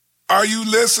Are you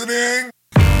listening?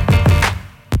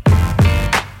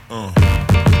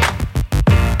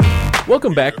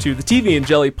 Welcome back to the TV and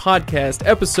Jelly Podcast,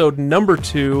 episode number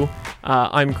 2.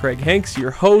 I'm Craig Hanks,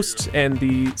 your host and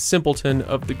the simpleton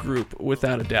of the group,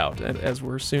 without a doubt, and as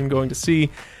we're soon going to see.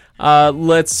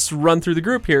 Let's run through the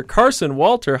group here. Carson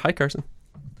Walter. Hi, Carson.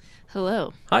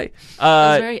 Hello. Hi.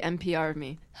 That was very NPR of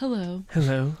me. Hello.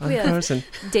 Hello, I'm Carson.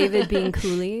 David being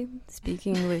Cooley,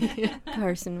 speaking with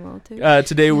Carson Walter.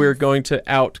 Today we're going to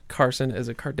out Carson as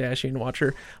a Kardashian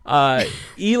watcher. Eli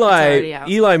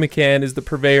McCann is the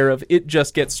purveyor of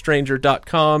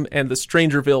ItJustGetsStranger.com and the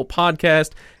Strangerville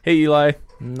podcast. Hey, Eli.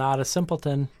 Not a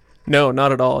simpleton. No,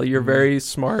 not at all. You're very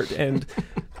smart and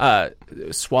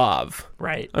suave.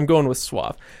 Right. I'm going with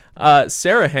suave.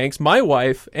 Sarah Hanks, my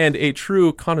wife, and a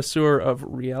true connoisseur of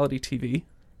reality TV.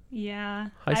 Yeah.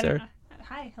 Hi, Sarah.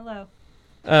 Hi, hello.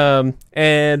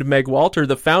 And Meg Walter,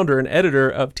 the founder and editor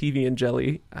of TV and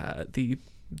Jelly, the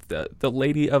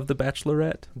lady of The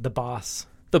Bachelorette. The boss.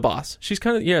 The boss. She's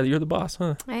kind of, you're the boss,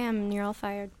 huh? I am. You're all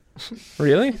fired.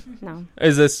 Really? No.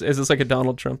 Is this like a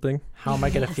Donald Trump thing? How am I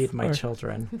going to feed my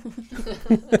children?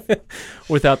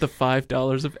 Without the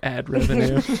 $5 of ad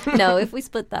revenue. No, if we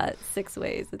split that 6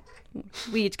 ways,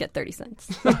 we each get 30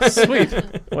 cents. Sweet.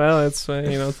 Well, it's,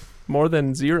 more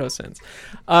than 0 cents.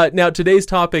 Now, today's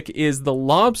topic is The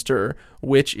Lobster,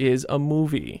 which is a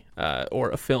movie, or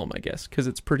a film, I guess, because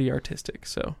it's pretty artistic,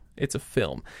 so it's a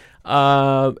film.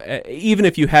 Even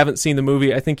if you haven't seen the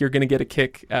movie, I think you're going to get a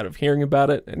kick out of hearing about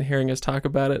it and hearing us talk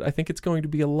about it. I think it's going to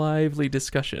be a lively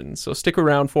discussion, so stick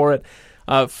around for it.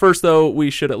 First, though, we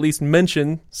should at least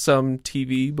mention some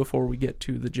TV before we get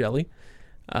to the jelly.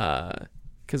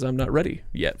 Because I'm not ready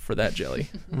yet for that jelly.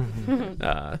 Did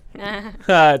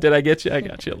I get you? I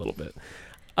got you a little bit.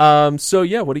 So,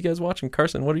 yeah, what are you guys watching?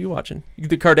 Carson, what are you watching?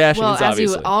 The Kardashians, well, as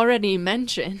obviously. you already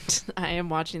mentioned, I am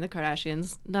watching the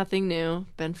Kardashians. Nothing new.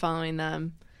 Been following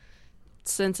them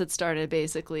since it started,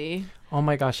 basically. Oh,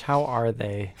 my gosh, how are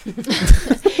they?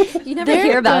 You never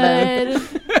hear about them.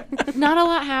 Not a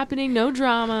lot happening. No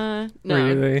drama. No,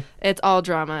 Really? It's all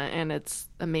drama, and it's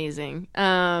amazing.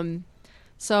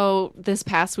 So this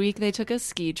past week, they took a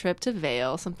ski trip to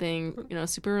Vail, something,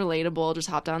 super relatable. Just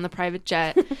hopped on the private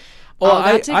jet.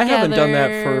 I haven't done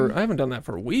that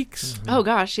for weeks. Mm-hmm. Oh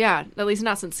gosh, yeah. At least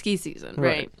not since ski season,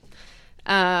 right?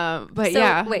 But so,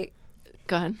 yeah. Wait.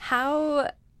 Go ahead.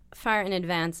 How far in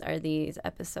advance are these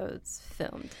episodes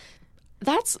filmed?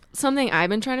 That's something I've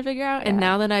been trying to figure out. And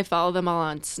now that I follow them all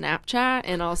on Snapchat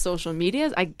and all social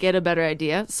medias, I get a better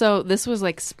idea. So this was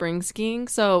like spring skiing.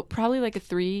 So probably like a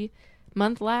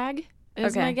 3-month lag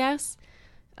is my guess.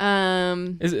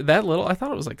 Is it that little? I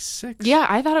thought it was like 6. Yeah,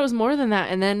 I thought it was more than that.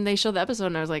 And then they showed the episode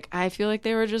and I was like, I feel like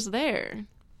they were just there.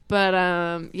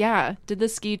 But yeah, did the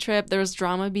ski trip. There was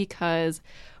drama because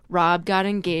Rob got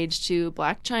engaged to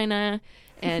Black China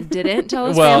and didn't tell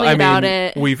his family about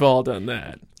it. We've all done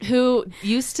that. Who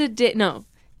used to date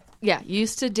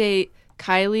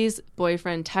Kylie's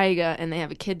boyfriend Tyga, and they have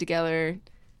a kid together.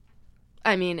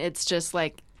 I mean, it's just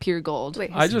like pure gold. Wait,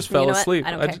 I just fell asleep.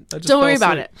 I don't care. I just don't fell worry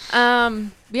about asleep.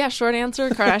 it. Yeah, short answer,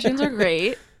 Kardashians are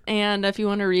great. And if you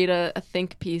want to read a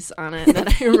think piece on it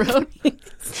that I wrote,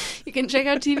 you can check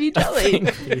out TV Jelly.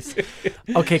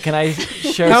 Okay, can I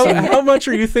share How much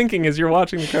are you thinking as you're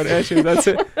watching the Kardashians? That's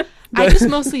it. I just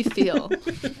mostly feel.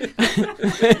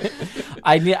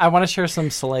 I want to share some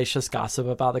salacious gossip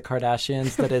about the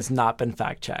Kardashians that has not been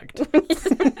fact-checked.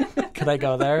 Could I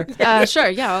go there? Sure,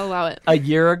 yeah, I'll allow it. A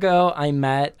year ago, I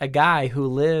met a guy who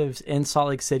lives in Salt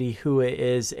Lake City who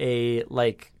is a,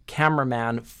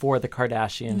 cameraman for the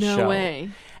Kardashians show. No way.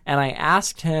 And I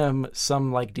asked him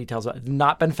some details.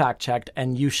 Not been fact checked,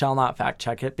 and you shall not fact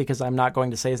check it because I'm not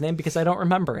going to say his name because I don't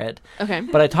remember it. Okay,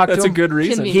 but I talked to him. That's a good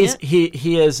reason. He's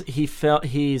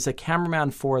a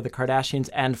cameraman for the Kardashians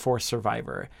and for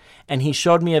Survivor, and he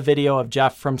showed me a video of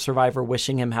Jeff from Survivor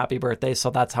wishing him happy birthday. So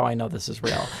that's how I know this is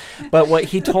real. But what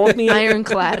he told me,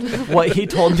 ironclad. What he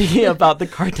told me about the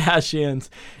Kardashians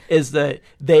is that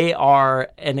they are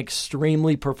an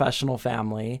extremely professional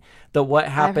family. That what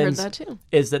happens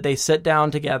is that they sit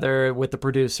down together with the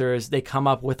producers. They come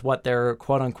up with what their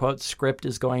quote unquote script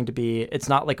is going to be. It's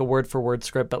not like a word for word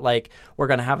script, but we're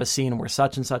going to have a scene where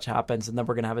such and such happens, and then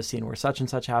we're going to have a scene where such and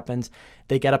such happens.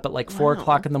 They get up at 4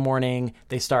 o'clock in the morning.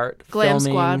 They start Glam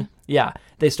filming. squad. Yeah,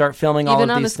 they start filming all of these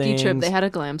things. Even on the ski trip, they had a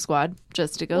glam squad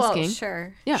just to go skiing.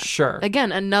 Sure. Yeah, sure.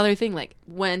 Again, another thing.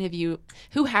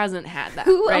 Who hasn't had that?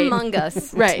 Who right? among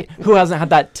us? Right. Who hasn't had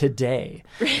that today?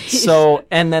 Right. So,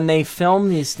 and then they film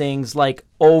these things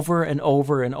over and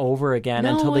over and over again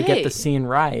until they get the scene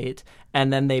right.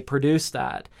 and then they produced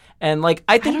that. And like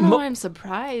I think I don't know why I'm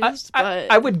surprised, but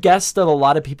I would guess that a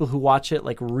lot of people who watch it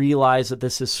like realize that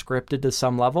this is scripted to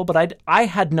some level, but I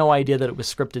had no idea that it was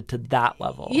scripted to that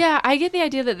level. Yeah, I get the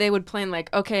idea that they would plan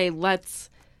like, okay, let's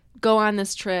go on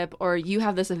this trip, or you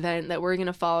have this event that we're going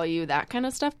to follow you, that kind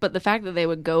of stuff. But the fact that they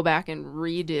would go back and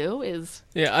redo is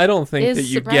I don't think that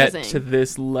you surprising. get to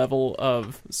this level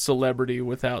of celebrity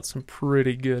without some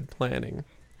pretty good planning.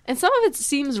 And some of it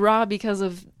seems raw because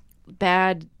of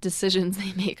bad decisions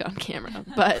they make on camera.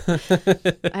 But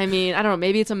I mean, I don't know,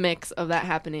 maybe it's a mix of that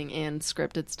happening and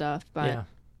scripted stuff. But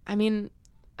I mean,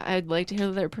 I'd like to hear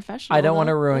that they're professional. I don't want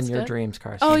to ruin That's your good. dreams,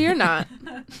 Carson. Oh, you're not.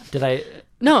 Did I?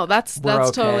 No, that's We're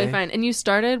totally okay. fine. And you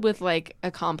started with like a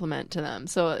compliment to them,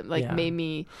 so it like made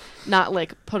me not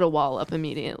like put a wall up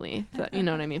immediately. You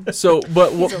know what I mean? So,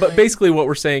 but basically, what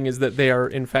we're saying is that they are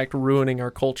in fact ruining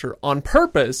our culture on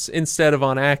purpose instead of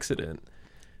on accident.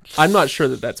 I'm not sure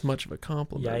that that's much of a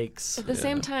compliment. Yikes! At the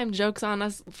same time, jokes on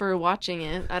us for watching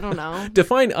it. I don't know.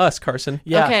 Define us, Carson.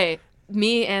 Yeah. Okay.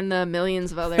 Me and the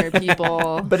millions of other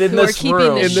people But in who are this keeping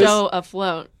room. the In this- show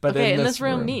afloat. But Okay, in in this this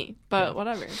room, room. me. But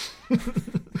whatever.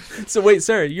 So wait,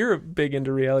 Sarah, you're big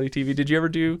into reality TV. Did you ever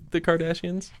do the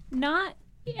Kardashians? Not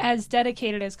as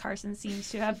dedicated as Carson seems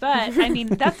to have, but I mean,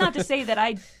 that's not to say that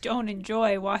I don't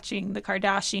enjoy watching the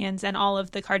Kardashians and all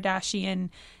of the Kardashian,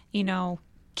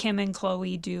 Kim and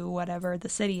Khloe do whatever the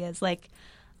city is. Like,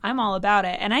 I'm all about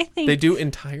it. And I think They do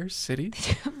entire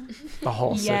cities? The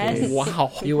whole Yes. city.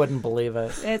 Wow. You wouldn't believe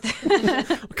it.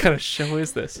 What kind of show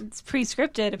is this? it's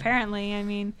pre-scripted, apparently. I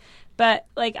mean, but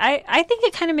like, I think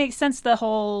it kind of makes sense, the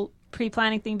whole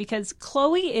pre-planning thing, because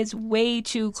Khloe is way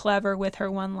too clever with her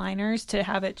one-liners to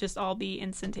have it just all be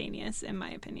instantaneous, in my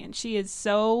opinion. She is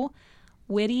so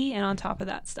witty and on top of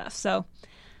that stuff. So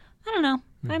I don't know.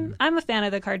 I'm a fan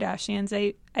of the Kardashians.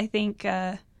 I think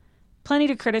plenty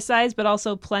to criticize, but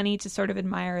also plenty to sort of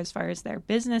admire as far as their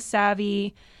business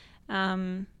savvy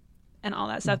and all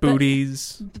that stuff.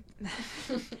 Booties.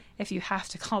 But if you have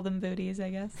to call them booties,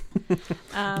 I guess.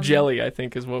 Jelly, I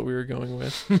think, is what we were going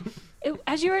with.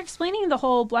 As you were explaining the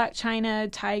whole Black China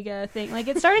Tyga thing, like,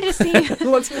 it started to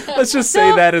seem Let's just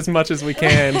say that as much as we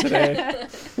can today.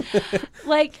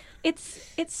 like it's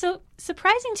so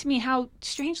surprising to me how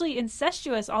strangely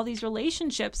incestuous all these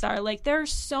relationships are. Like, there are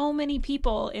so many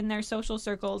people in their social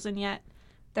circles, and yet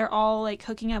they're all like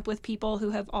hooking up with people who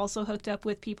have also hooked up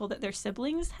with people that their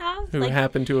siblings have. Who like,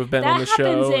 happen to have been that on the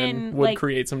show happens and in, would like,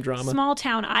 create some drama. small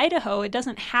town Idaho. It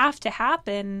doesn't have to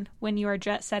happen when you are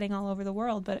jet setting all over the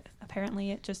world, but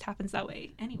apparently it just happens that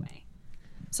way anyway.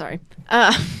 Sorry.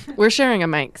 We're sharing a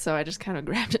mic, so I just kind of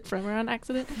grabbed it from her on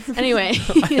accident. Anyway.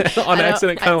 On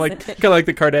accident, kind of like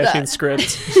the Kardashian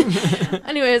script.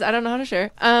 Anyways, I don't know how to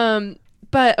share.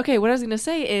 But okay, what I was going to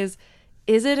say is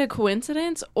it a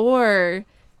coincidence, or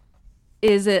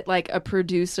is it like a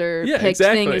producer picked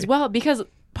thing as well? Because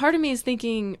part of me is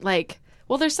thinking like,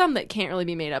 well, there's some that can't really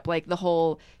be made up, like the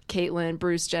whole Caitlyn,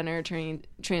 Bruce Jenner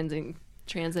transitioning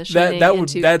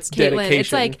That's Caitlyn. dedication.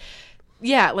 It's like,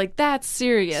 yeah, like that's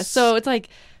serious. So it's like,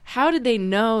 how did they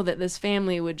know that this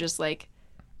family would just like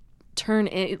turn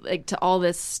in like to all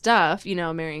this stuff,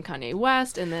 marrying Kanye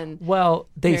West and then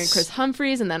marrying Chris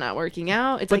Humphries and then not working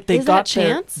out? It's like, is that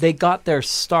chance? They got their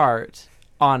start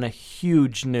on a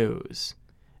huge news.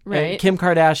 Right. And Kim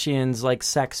Kardashian's like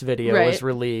sex video was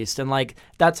released, and like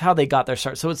that's how they got their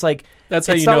start. So it's like that's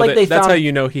how you know that. That's how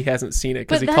you know he hasn't seen it,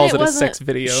 because he calls it a sex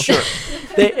video. Sure.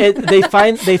 they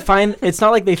find it's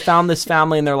not like they found this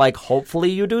family and they're like, hopefully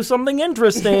you do something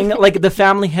interesting. Like, the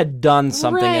family had done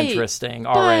something interesting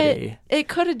already. But it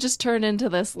could have just turned into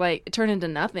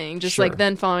nothing. Just like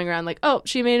then following around like, oh,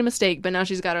 she made a mistake, but now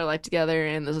she's got her life together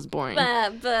and this is boring.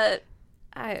 But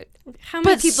how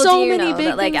many people do you know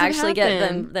that like actually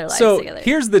get their lives together? So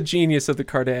here's the genius of the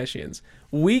Kardashians.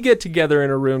 We get together in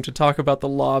a room to talk about the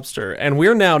Lobster, and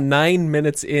we're now 9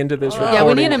 minutes into this recording, yeah,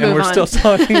 we need to move and we're on. still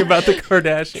talking about the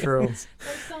Kardashians. True. There's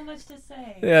so much to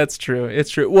say. Yeah, it's true. It's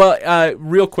true. Well,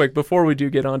 real quick before we do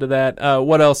get onto that,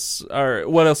 what else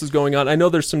is going on? I know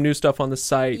there's some new stuff on the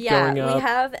site going up. We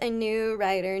have a new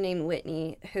writer named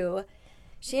Whitney who,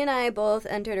 she and I both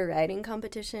entered a writing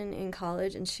competition in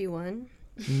college, and she won.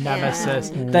 Nemesis.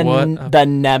 And The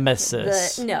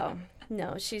nemesis.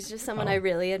 No, she's just someone I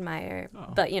really admire.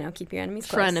 But, keep your enemies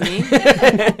close.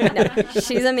 Frenemy. No,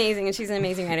 she's amazing, and she's an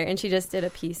amazing writer. And she just did a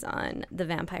piece on the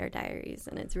Vampire Diaries,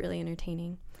 and it's really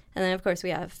entertaining. And then, of course, we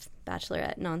have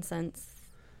Bachelorette nonsense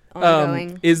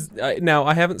ongoing. Now,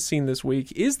 I haven't seen this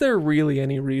week. Is there really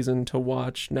any reason to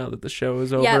watch now that the show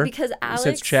is over? Yeah, because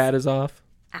since Chad is off?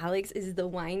 Alex is the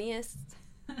whiniest.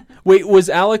 Wait, was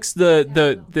Alex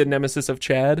the nemesis of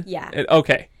Chad? Yeah.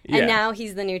 Okay. Yeah. And now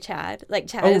he's the new Chad. Like,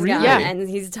 Chad Oh, is really? gone, Yeah. and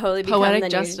he's totally become Poetic the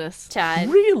justice. new Chad.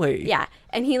 Really? Yeah.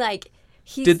 And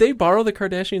he's... Did they borrow the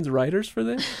Kardashians' writers for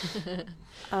this?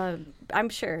 I'm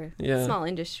sure. Yeah. Small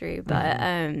industry. But,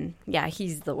 yeah,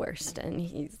 he's the worst. And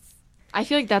he's... I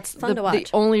feel like that's Fun to the watch.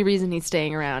 only reason he's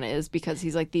staying around is because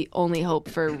he's like the only hope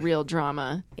for real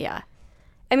drama. Yeah.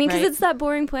 I mean, because Right. it's that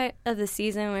boring point of the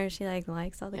season where she, like,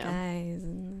 likes all the Yeah. guys.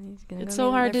 And he's gonna It's go so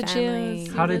meet hard their to family.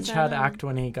 choose. How did does Chad that? act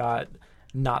when he got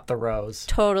not the rose?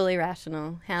 Totally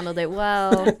rational. Handled it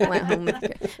well. Went home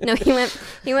with... No,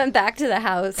 he went back to the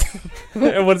house.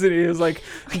 And what is it? He was like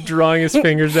drawing his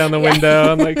fingers down the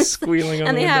window and like squealing on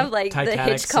And the they window. have like the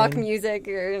Titanic Hitchcock scene. music,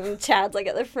 and Chad's like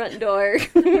at the front door,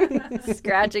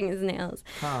 scratching his nails.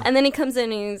 Huh. And then he comes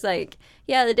in and he's like,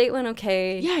 "Yeah, the date went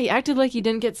okay." Yeah, he acted like he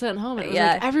didn't get sent home. And it was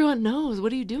Yeah. like, everyone knows.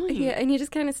 What are you doing? Yeah, and he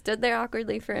just kind of stood there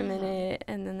awkwardly for a minute,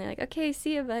 and then they're like, "Okay,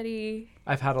 see ya, buddy."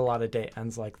 I've had a lot of date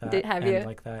ends like that. Have end you?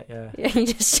 Like that, yeah. Yeah, you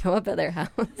just show up at their house.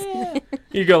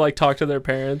 You go like talk to their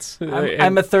parents.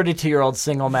 I'm a 32-year-old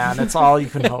single man. That's all you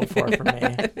can hope for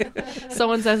me.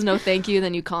 Someone says no thank you,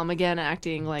 then you call him again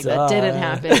acting like Duh. that didn't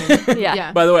happen.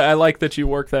 Yeah. By the way, I like that you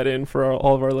work that in for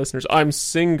all of our listeners. I'm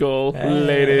single,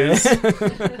 ladies.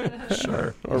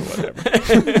 Sure, or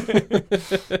whatever.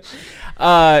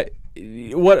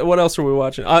 What else are we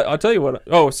watching? I'll tell you what.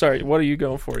 Oh, sorry. What are you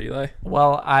going for, Eli?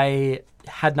 Well, I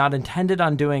had not intended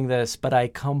on doing this, but I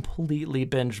completely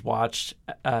binge watched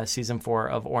season 4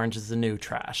 of Orange is the New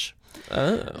Trash.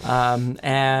 Oh.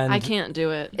 And I can't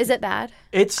do it. Is it bad?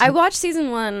 it's I watched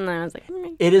season 1 and I was like,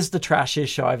 it is the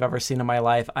trashiest show I've ever seen in my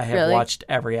life. I have Really? watched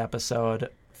every episode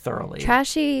thoroughly.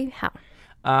 trashy.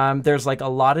 How? There's like a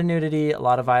lot of nudity, a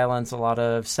lot of violence, a lot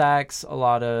of sex, a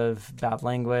lot of bad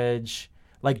language.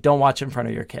 Like, don't watch in front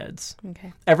of your kids.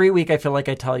 Okay. Every week I feel like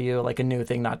I tell you like a new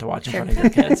thing not to watch in front of your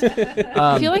kids.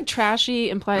 I feel like trashy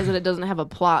implies that it doesn't have a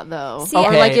plot, though. See, or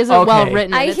Okay, like isn't okay. well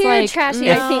written. I It's hear like, trashy.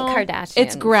 no, I think Kardashians.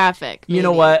 It's graphic. You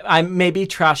know maybe. what? Maybe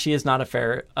trashy is not a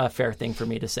fair thing for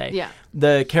me to say. Yeah.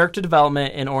 The character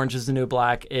development in Orange is the New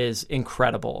Black is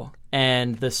incredible.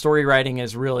 And the story writing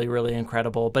is really, really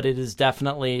incredible. But it is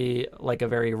definitely like a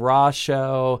very raw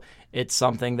show. It's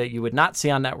something that you would not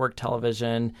see on network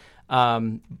television.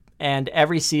 And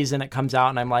every season it comes out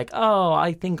and I'm like, oh,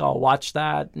 I think I'll watch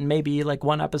that maybe like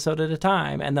one episode at a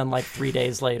time. And then like 3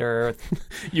 days later,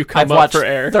 You come I've up watched for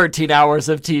air. 13 hours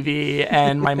of TV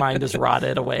and my mind is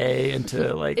rotted away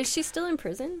into like... Is she still in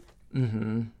prison?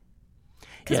 Mm-hmm.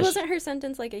 Because Yes. wasn't her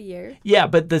sentence like a year? Yeah,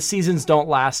 but the seasons don't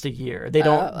last a year. They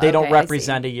don't. They don't okay, I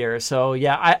represent a year. So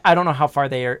yeah, I don't know how far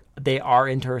they are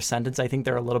into her sentence. I think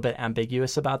they're a little bit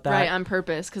ambiguous about that. Right, on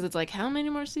purpose, because it's like, how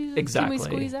many more seasons Exactly. can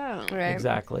we squeeze out? Right.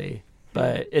 Exactly.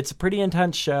 But it's a pretty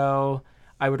intense show.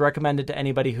 I would recommend it to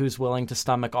anybody who's willing to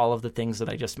stomach all of the things that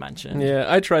I just mentioned. Yeah,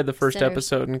 I tried the first Sinners.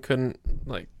 episode and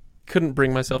couldn't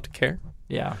bring myself to care.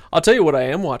 Yeah. I'll tell you what I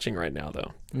am watching right now,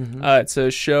 though. Mm-hmm. It's a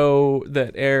show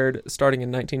that aired starting in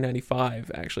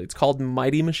 1995, actually. It's called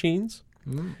Mighty Machines.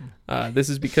 This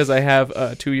is because I have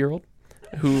a 2-year-old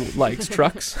who likes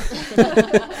trucks.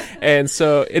 And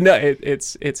so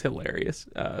it's hilarious.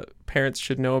 Parents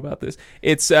should know about this.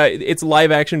 It's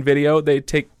live action video. They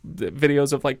take the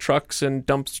videos of like trucks and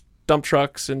dump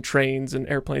trucks and trains and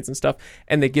airplanes and stuff,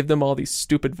 and they give them all these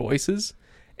stupid voices.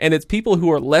 And it's people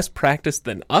who are less practiced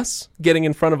than us getting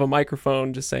in front of a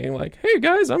microphone just saying like, hey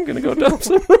guys, I'm going to go dump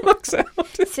some rocks out.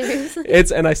 Seriously?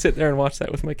 And I sit there and watch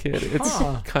that with my kid. It's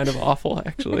kind of awful,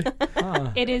 actually.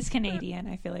 It is Canadian.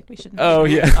 I feel like we should. Oh,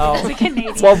 yeah. It's a Oh.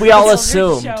 Canadian. Well, we all children's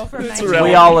assumed. show from That's 1990s. right.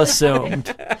 We all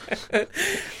assumed.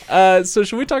 So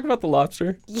should we talk about The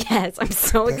Lobster? Yes, I'm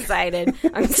so excited.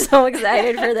 I'm so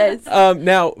excited for this.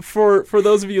 Now, for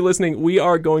those of you listening, we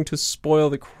are going to spoil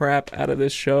the crap out of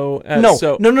this show. No.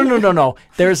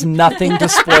 There's nothing to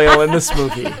spoil in this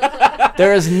movie.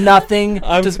 There is nothing,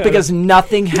 because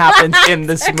nothing happens in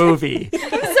this movie.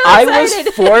 I was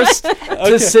forced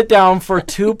to sit down for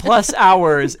 2+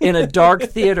 hours in a dark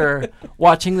theater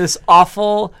watching this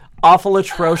awful,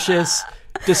 atrocious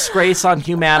disgrace on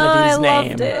humanity's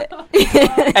name.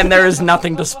 And there is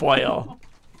nothing to spoil.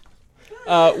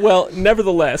 Well,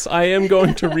 nevertheless, I am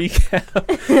going to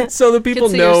recap so that people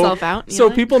Consider know. yourself out, So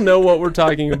Eli. people know what we're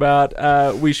talking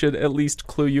about. We should at least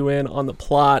clue you in on the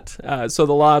plot. So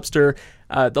The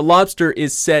Lobster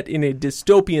is set in a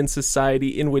dystopian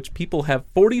society in which people have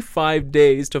 45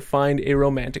 days to find a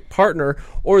romantic partner,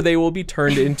 or they will be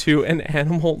turned into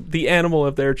the animal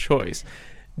of their choice.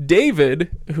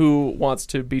 David, who wants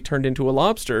to be turned into a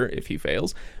lobster if he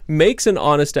fails, makes an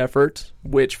honest effort,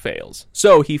 which fails.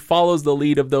 So he follows the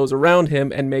lead of those around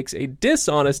him and makes a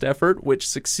dishonest effort, which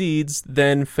succeeds,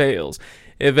 then fails.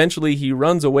 Eventually, he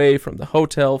runs away from the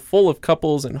hotel full of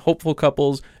couples and hopeful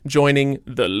couples, joining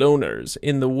the loners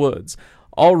in the woods.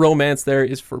 All romance there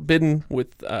is forbidden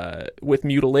with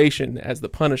mutilation as the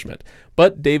punishment.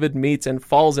 But David meets and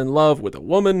falls in love with a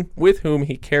woman with whom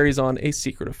he carries on a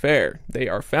secret affair. They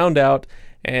are found out,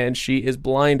 and she is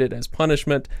blinded as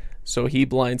punishment, so he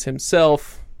blinds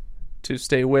himself to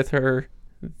stay with her.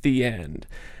 The end.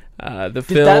 Did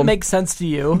that make sense to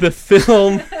you? The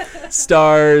film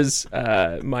stars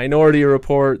Minority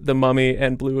Report, The Mummy,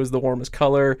 and Blue is the Warmest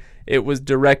Color. It was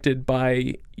directed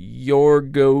by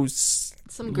Yorgos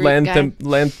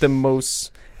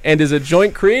Lanthimos and is a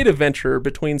joint creative venture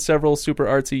between several super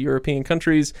artsy European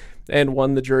countries and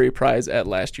won the jury prize at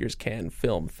last year's Cannes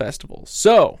Film Festival.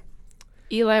 So,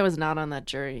 Eli was not on that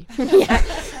jury.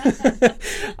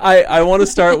 I want to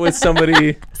start with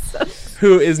somebody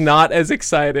who is not as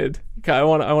excited. I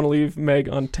want to leave Meg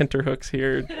on tenterhooks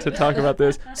here to talk about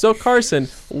this. So, Carson,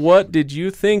 what did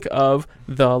you think of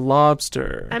The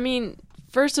Lobster? I mean,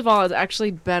 first of all, it's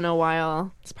actually been a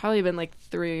while. It's probably been like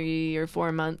 3 or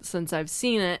 4 months since I've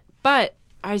seen it. But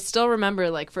I still remember,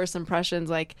 like, first impressions,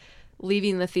 like,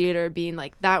 leaving the theater being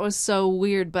like, that was so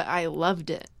weird, but I loved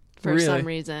it for some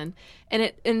reason.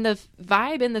 And the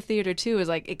vibe in the theater, too, is,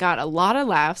 like, it got a lot of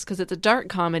laughs because it's a dark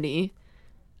comedy,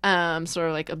 sort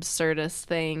of, like, absurdist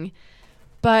thing.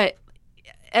 But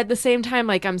at the same time,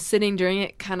 like, I'm sitting during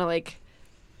it kind of like,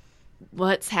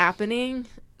 what's happening?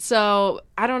 So,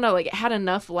 I don't know, like, it had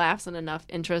enough laughs and enough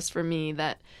interest for me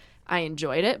that I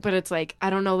enjoyed it, but it's like,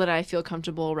 I don't know that I feel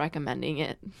comfortable recommending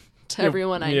it to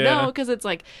everyone I know, because it's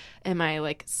like, am I,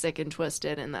 like, sick and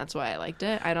twisted and that's why I liked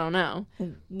it? I don't know.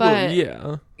 But,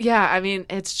 yeah, I mean,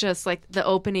 it's just, like, the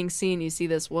opening scene, you see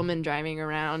this woman driving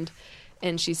around,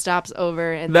 and she stops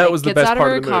over and that was the gets best out part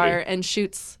of her of the movie. car and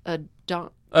shoots a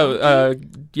donkey.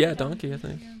 Donkey, I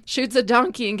think. Shoots a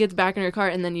donkey and gets back in her car,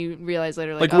 and then you realize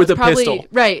later, like, with it's a probably, pistol.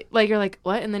 Right. Like, you're like,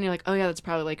 what? And then you're like, oh, yeah, that's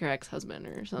probably, like, her ex-husband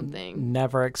or something.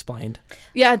 Never explained.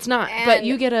 Yeah, it's not. And but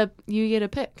you get a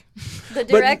pick. The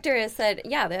director has said,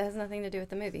 yeah, that has nothing to do with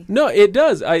the movie. No, it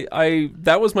does. I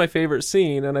that was my favorite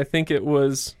scene, and I think that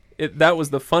was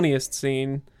the funniest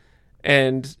scene,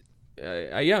 and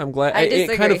I'm glad. I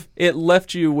disagree. It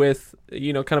left you with,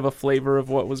 kind of a flavor of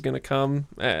what was going to come.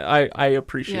 I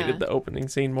appreciated the opening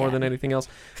scene more than anything else.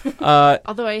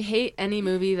 Although I hate any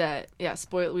movie that,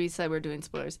 we said we're doing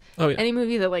spoilers. Oh, yeah. Any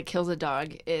movie that, like, kills a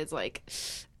dog is, like,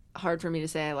 hard for me to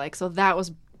say I like. So that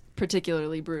was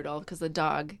particularly brutal because the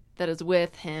dog that is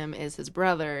with him is his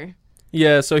brother.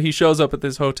 Yeah, so he shows up at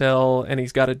this hotel, and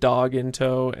he's got a dog in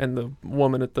tow, and the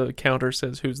woman at the counter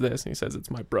says, "Who's this?" And he says, "It's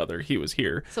my brother. He was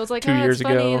here So it's like, 2 years it's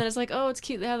funny, ago." and then it's like, oh, it's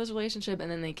cute they have this relationship, and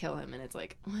then they kill him, and it's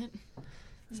like, what?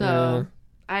 So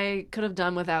I could have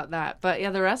done without that. But,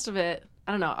 yeah, the rest of it,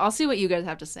 I don't know. I'll see what you guys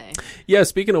have to say. Yeah,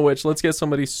 speaking of which, let's get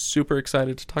somebody super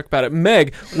excited to talk about it.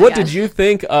 Meg, what did you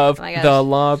think of The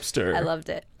Lobster? I loved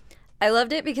it. I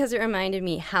loved it because it reminded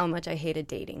me how much I hated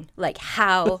dating. Like,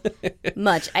 how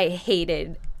much I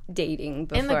hated dating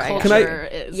before And the I culture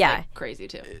is like, crazy,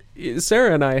 too.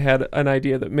 Sarah and I had an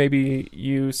idea that maybe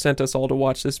you sent us all to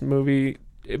watch this movie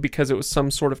because it was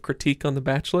some sort of critique on The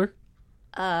Bachelor.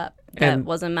 That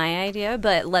wasn't my idea,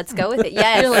 but let's go with it.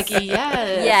 Yes. You're like,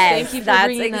 yes. Thank you for that's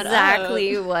bringing that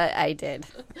exactly up. what I did.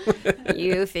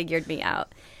 You figured me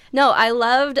out. No, I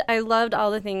loved all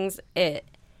the things it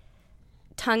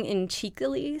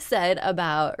tongue-in-cheekily said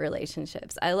about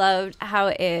relationships. I loved how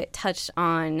it touched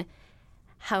on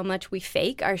how much we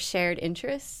fake our shared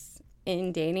interests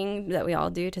in dating, that we all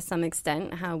do to some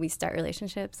extent, how we start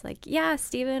relationships. Like, yeah,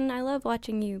 Steven, I love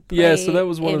watching you play. Yeah, so that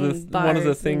was one of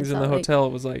the things things in the hotel.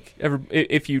 It was like,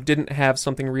 if you didn't have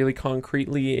something really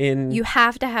concretely in... You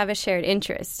have to have a shared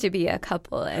interest to be a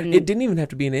couple. And it didn't even have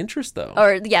to be an interest, though.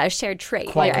 Or, a shared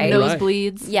trait. Like right?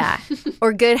 nosebleeds. Yeah.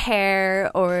 Or good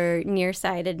hair or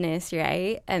nearsightedness,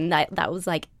 right? And that was,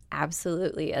 like,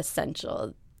 absolutely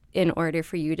essential in order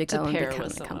for you to go and become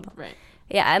a couple. Right.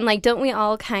 Yeah, and, like, don't we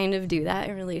all kind of do that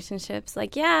in relationships?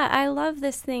 Like, yeah, I love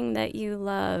this thing that you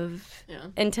love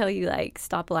until you, like,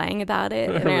 stop lying about it.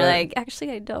 And you're like,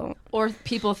 actually, I don't. Or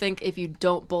people think if you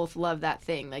don't both love that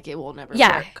thing, like, it will never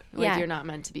work. Like, you're not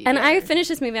meant to be And together. I finished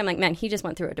this movie, I'm like, man, he just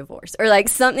went through a divorce. Or, like,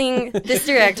 something, this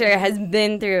director has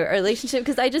been through a relationship.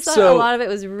 Because I just thought a lot of it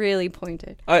was really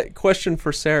pointed. Question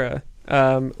for Sarah.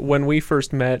 When we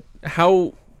first met,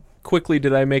 how quickly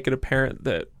did I make it apparent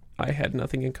that I had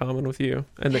nothing in common with you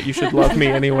and that you should love me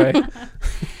anyway?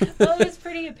 Well, it was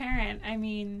pretty apparent. I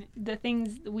mean, the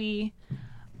things we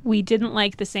didn't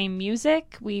like the same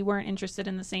music. We weren't interested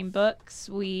in the same books.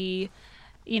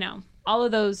 All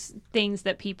of those things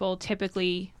that people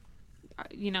typically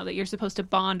that you're supposed to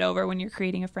bond over when you're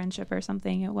creating a friendship or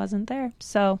something. It wasn't there.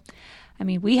 So, I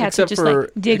mean, we had to just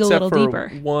dig a little deeper.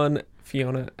 One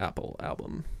Fiona Apple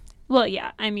album. Well,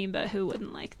 yeah, I mean, but who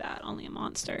wouldn't like that? Only a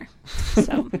monster.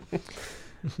 So,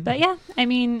 but yeah, I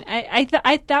mean,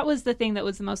 I that was the thing that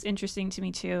was the most interesting to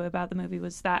me too about the movie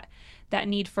was that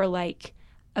need for like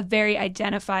a very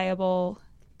identifiable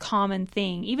common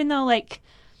thing, even though like,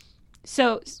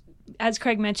 so as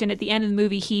Craig mentioned at the end of the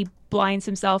movie, he blinds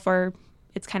himself, or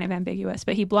it's kind of ambiguous,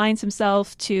 but he blinds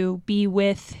himself to be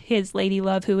with his lady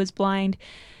love who is blind.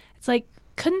 It's like,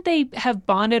 couldn't they have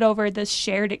bonded over this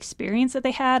shared experience that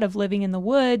they had of living in the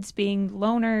woods, being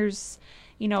loners,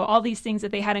 all these things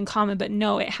that they had in common? But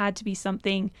no, it had to be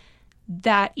something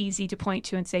that easy to point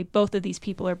to and say, both of these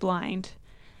people are blind.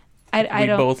 We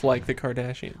both like the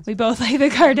Kardashians. We both like the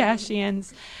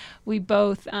Kardashians. We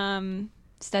both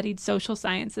studied social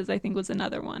sciences, I think was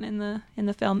another one in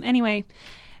the film. Anyway,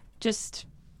 just,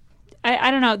 I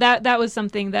don't know. That was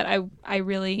something that I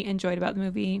really enjoyed about the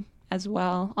movie as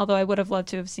well. Although I would have loved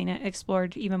to have seen it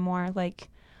explored even more. Like,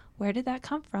 where did that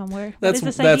come from? What is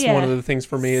this idea? That's one of the things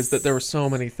for me is that there were so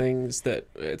many things that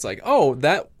it's like, oh,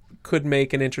 that could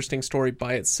make an interesting story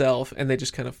by itself, and they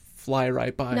just kind of fly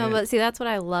right by it. No, but see, that's what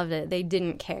I loved it. They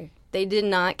didn't care. They did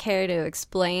not care to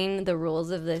explain the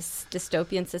rules of this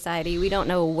dystopian society. We don't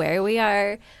know where we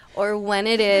are or when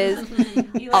it is.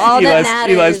 All that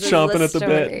matters Eli's is chomping the at the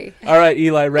story. bit. All right,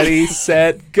 Eli, ready,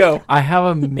 set, go. I have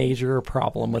a major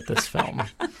problem with this film.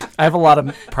 I have a lot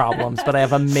of problems, but I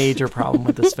have a major problem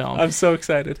with this film. I'm so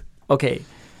excited. Okay.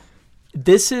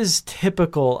 This is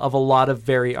typical of a lot of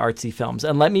very artsy films.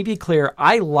 And let me be clear,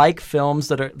 I like films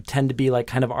that tend to be like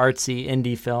kind of artsy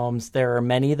indie films. There are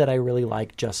many that I really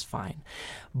like just fine.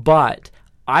 But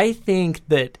I think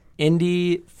that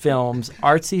indie films,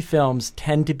 artsy films,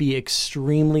 tend to be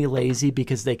extremely lazy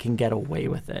because they can get away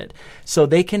with it. So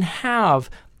they can have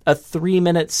a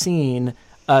 3-minute scene,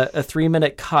 a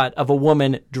 3-minute cut of a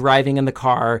woman driving in the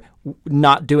car,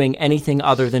 not doing anything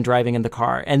other than driving in the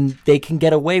car. And they can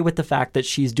get away with the fact that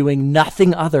she's doing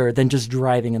nothing other than just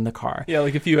driving in the car. Yeah,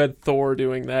 like if you had Thor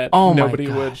doing that, nobody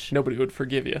would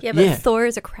forgive you. Yeah, but Thor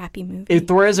is a crappy movie.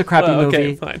 Thor is a crappy movie.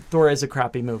 Okay, fine. Thor is a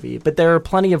crappy movie. But there are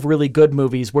plenty of really good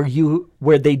movies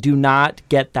where they do not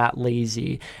get that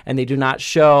lazy and they do not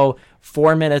show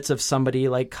 4 minutes of somebody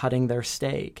like cutting their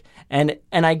steak. And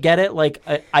I get it. Like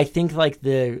I think like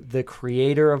the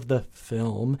creator of the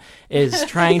film is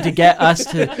trying to get us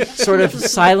to sort of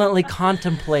silently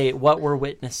contemplate what we're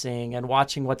witnessing and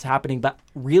watching what's happening. But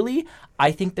really,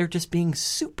 I think they're just being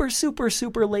super, super,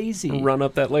 super lazy. Run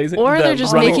up that lazy, or they're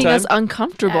just making us I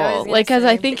uncomfortable. Like, because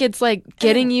I think it's like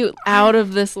getting you out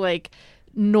of this like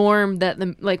norm that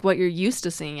like what you're used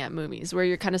to seeing at movies, where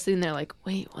you're kind of sitting there like,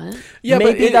 wait, what? Yeah,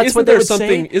 maybe but that's what they would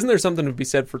say. Isn't there something to be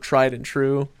said for tried and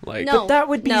true? Like, No, but that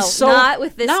would be not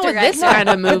with this kind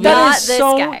of movie. That Not is this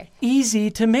so guy. easy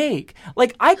to make.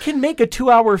 Like, I can make a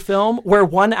 2-hour film where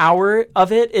 1 hour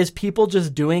of it is people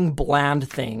just doing bland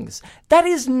things. That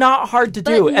is not hard to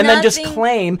do. But And then just nothing-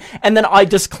 claim, and then I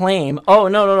just claim, oh,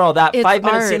 no, that It's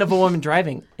 5-minute art. scene of a woman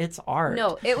driving, it's art.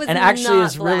 No, it was and actually not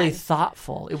is really bland.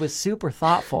 thoughtful. It was super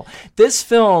thoughtful. This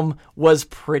film was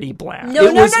pretty bland. No,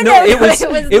 it was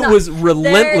it was not.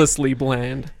 relentlessly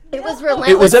bland. It was It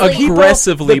relentlessly. was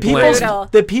aggressively bland. brutal.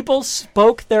 The people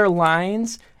spoke their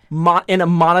lines in a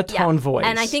monotone voice.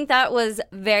 And I think that was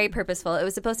very purposeful. It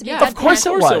was supposed to be Yeah, Of course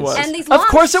it was. And these Of long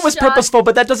course it was shots- purposeful,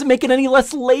 but that doesn't make it any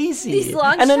less lazy These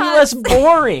long and any less shots.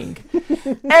 boring.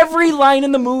 Every line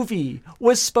in the movie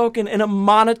was spoken in a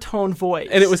monotone voice.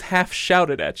 And it was half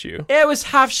shouted at you. It was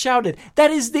half shouted.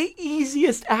 That is the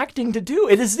easiest acting to do.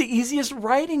 It is the easiest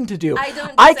writing to do.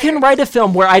 I can write a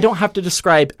film where I don't have to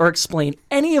describe or explain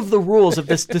any of the rules of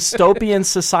this dystopian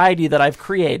society that I've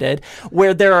created,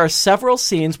 where there are several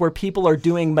scenes where people are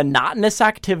doing monotonous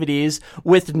activities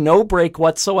with no break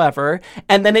whatsoever,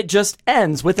 and then it just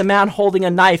ends with a man holding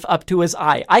a knife up to his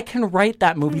eye. I can write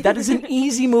that movie. That is an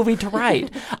easy movie to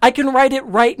write. I can write it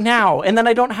right now, and then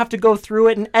I don't have to go through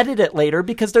it and edit it later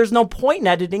because there's no point in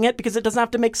editing it because it doesn't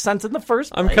have to make sense in the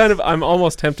first place. I'm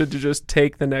almost tempted to just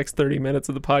take the next 30 minutes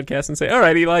of the podcast and say, all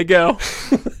right, Eli, go.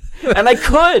 And I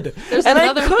could. There's and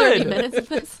another I could. 30 minutes of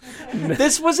this.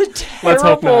 This was a hope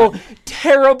terrible, not.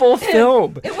 terrible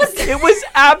film. It was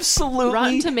absolutely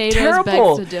Rotten Tomatoes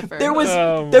terrible. begs to differ. There was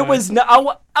Oh, there my. was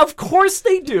no. Of course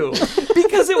they do,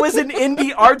 because it was an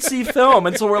indie artsy film,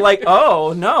 and so we're like,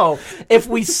 oh no. If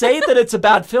we say that it's a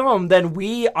bad film, then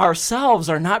we ourselves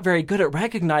are not very good at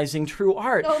recognizing true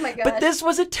art. Oh my gosh. But this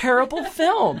was a terrible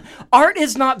film. Art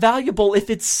is not valuable if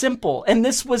it's simple, and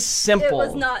this was simple. It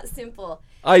was not simple.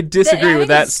 I disagree The with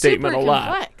that editing is statement a super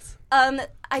lot. complex.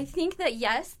 I think that,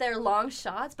 yes, they're long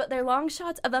shots, but they're long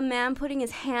shots of a man putting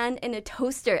his hand in a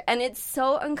toaster, and it's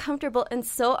so uncomfortable and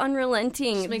so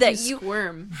unrelenting that you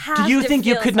squirm. have Do you to think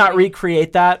you feel could not something.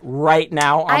 recreate that right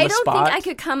now on the spot? I don't think I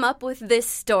could come up with this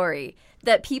story.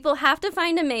 That people have to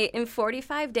find a mate in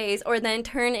 45 days or then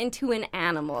turn into an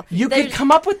animal. You could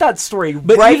come up with that story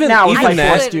But right even, now if even I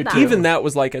that, forced you to. even that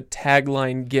was like a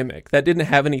tagline gimmick. That didn't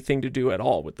have anything to do at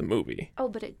all with the movie. Oh,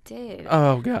 but it did.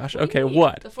 Oh, gosh. Okay,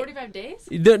 what? The 45 days?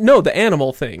 No, the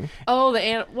animal thing. Oh,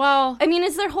 well... I mean,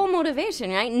 it's their whole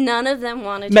motivation, right? None of them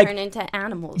want to Meg, turn into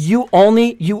animals. You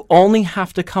only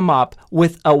have to come up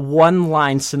with a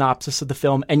one-line synopsis of the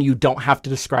film, and you don't have to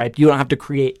describe. You don't have to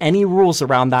create any rules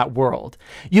around that world.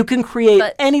 You can create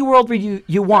any world where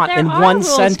you want in one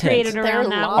sentence.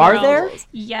 Around that Are world. there?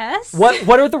 Yes.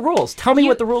 What are the rules? Tell me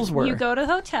what the rules were. You go to the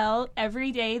hotel.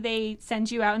 Every day they send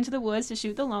you out into the woods to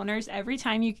shoot the loners. Every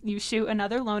time you shoot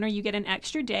another loner, you get an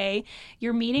extra day.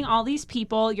 You're meeting all these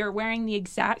people. You're wearing the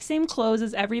exact same clothes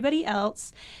as everybody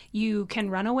else. You can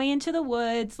run away into the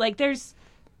woods. Like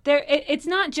it's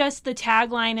not just the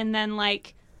tagline and then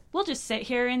like we'll just sit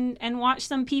here and watch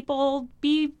some people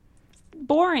be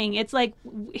boring. It's like,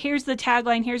 here's the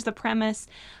tagline, here's the premise,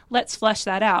 let's flesh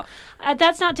that out.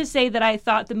 That's not to say that I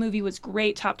thought the movie was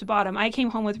great top to bottom. I came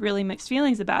home with really mixed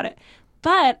feelings about it.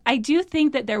 But I do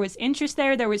think that there was interest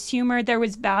there was humor, there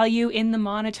was value in the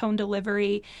monotone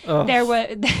delivery. There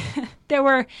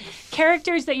were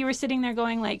characters that you were sitting there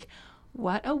going like,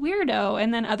 what a weirdo,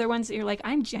 and then other ones that you're like,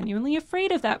 I'm genuinely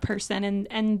afraid of that person,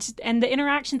 and the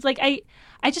interactions, like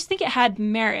I just think it had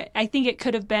merit. I think it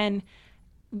could have been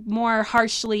more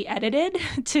harshly edited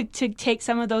to take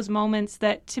some of those moments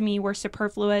that to me were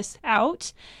superfluous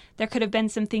out. There could have been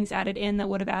some things added in that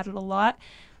would have added a lot,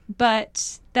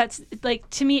 but that's like,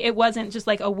 to me, it wasn't just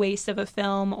like a waste of a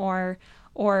film or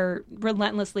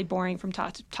relentlessly boring from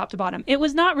top to bottom. It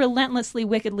was not relentlessly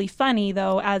wickedly funny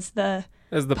though, as the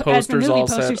posters movie all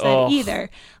poster said either.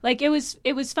 Like it was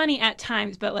funny at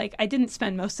times, but like I didn't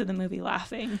spend most of the movie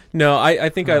laughing. No, I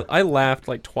think I laughed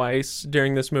like twice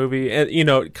during this movie,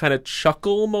 and kind of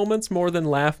chuckle moments more than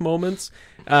laugh moments,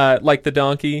 like the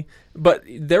donkey. But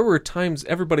there were times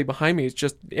everybody behind me is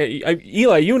just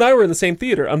Eli. You and I were in the same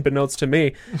theater, unbeknownst to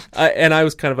me, and I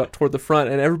was kind of up toward the front,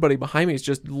 and everybody behind me is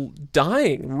just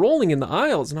dying, rolling in the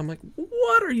aisles, and I'm like,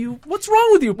 what's wrong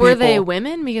with you people? Were they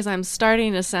women? Because I'm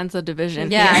starting to sense a division.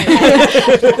 Yeah.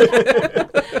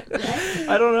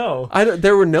 I don't know.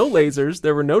 There were no lasers.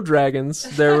 There were no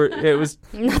dragons. It was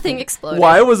nothing exploded.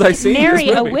 Why was I seeing Nary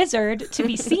this a movie? wizard to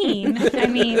be seen. I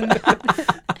mean,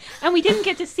 and we didn't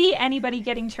get to see anybody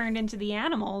getting turned into the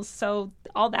animals, so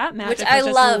all that magic Which I was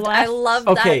just loved. left. I loved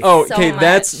Okay. that Oh, so okay. much.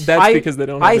 That's because they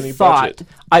don't have any budget.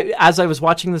 As I was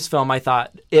watching this film, I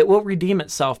thought it will redeem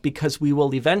itself because we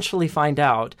will eventually find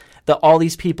out that all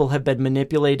these people have been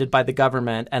manipulated by the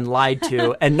government and lied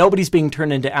to, and nobody's being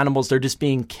turned into animals. They're just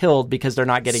being killed because they're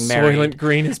not getting married. Soylent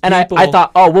Green is And people. I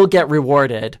thought, we'll get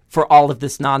rewarded for all of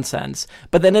this nonsense.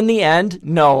 But then in the end,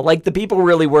 no, like the people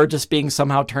really were just being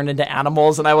somehow turned into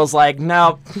animals. And I was like,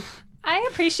 no. I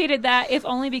appreciated that, if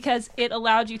only because it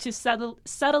allowed you to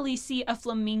subtly see a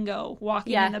flamingo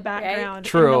walking in the background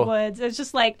in the woods. It's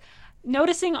just like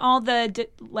noticing all the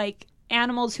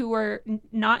animals who were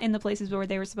not in the places where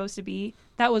they were supposed to be.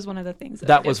 That was one of the things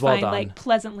that was I well find done. like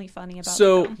pleasantly funny about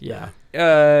So, the film.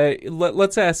 Yeah.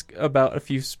 Let's ask about a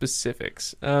few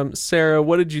specifics. Sarah,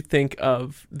 what did you think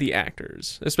of the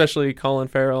actors, especially Colin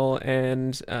Farrell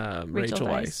and Rachel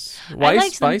Weisz? I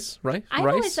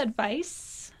always said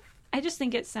Weisz. I just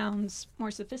think it sounds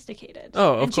more sophisticated.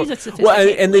 Oh, of and course. She's a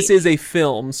sophisticated and this lady. is a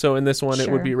film, so in this one it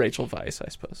would Sure. be Rachel Weisz, I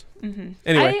suppose. Mm-hmm.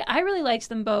 Anyway, I really liked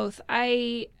them both.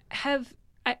 I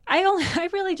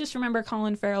really just remember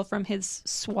Colin Farrell from his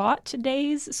SWAT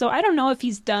days. So I don't know if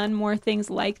he's done more things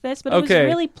like this, but it was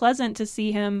really pleasant to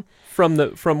see him from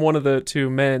one of the two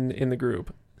men in the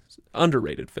group.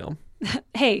 Underrated film.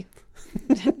 Hey,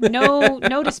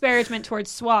 no disparagement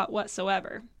towards SWAT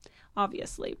whatsoever,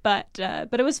 obviously, but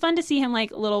it was fun to see him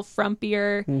like a little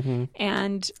frumpier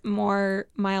and more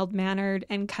mild mannered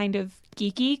and kind of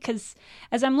geeky. Because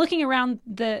as I'm looking around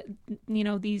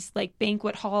these like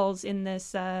banquet halls in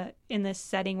this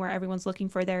setting where everyone's looking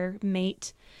for their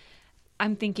mate,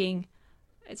 I'm thinking,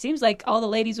 it seems like all the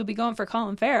ladies would be going for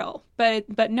Colin Farrell,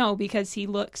 but no, because he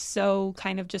looks so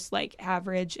kind of just like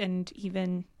average and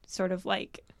even sort of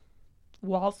like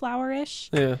wallflower-ish.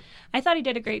 Yeah, I thought he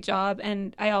did a great job,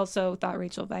 and I also thought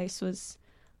Rachel Weisz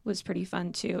was pretty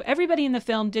fun too. Everybody in the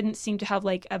film didn't seem to have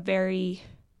like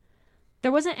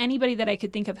there wasn't anybody that I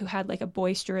could think of who had like a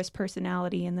boisterous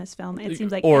personality in this film. It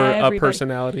seems like a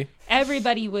personality.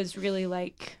 Everybody was really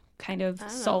like kind of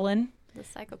sullen. The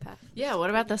psychopath. Yeah, what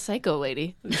about the psycho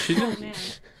lady?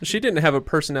 She didn't have a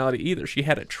personality either. She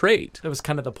had a trait. That was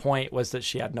kind of the point, was that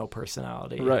she had no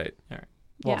personality. Right.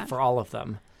 Well, for all of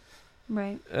them.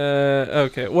 Right.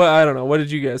 Okay. Well, I don't know. What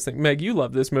did you guys think? Meg, you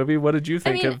love this movie. What did you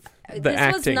think of the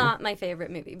acting? This was not my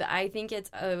favorite movie, but I think it's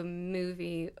a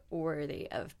movie worthy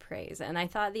of praise. And I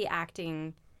thought the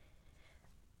acting,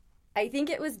 I think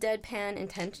it was deadpan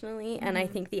intentionally, and I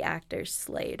think the actors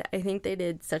slayed. I think they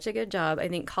did such a good job. I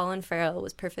think Colin Farrell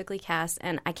was perfectly cast,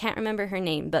 and I can't remember her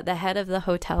name, but the head of the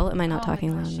hotel, am I not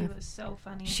talking loud enough? She was so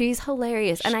funny. She's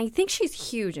hilarious, and I think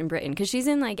she's huge in Britain, because she's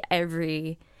in, like,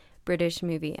 every British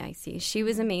movie I see. She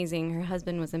was amazing. Her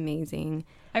husband was amazing.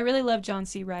 I really love John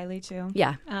C. Reilly, too.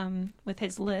 Yeah. With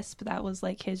his lisp, that was,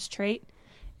 like, his trait.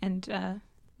 And,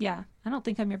 yeah, I don't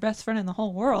think I'm your best friend in the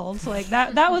whole world. So, like,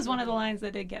 that was one of the lines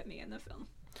that did get me in the film.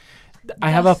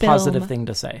 I have a positive thing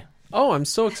to say. Oh, I'm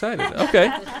so excited.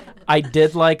 Okay. I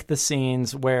did like the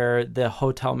scenes where the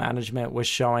hotel management was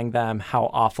showing them how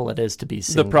awful it is to be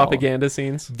single. The propaganda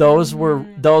scenes. Those were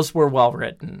well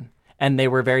written, and they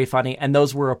were very funny, and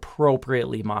those were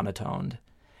appropriately monotoned.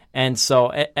 And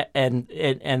so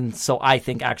and so I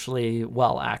think actually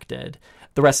well acted.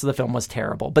 The rest of the film was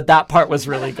terrible, but that part was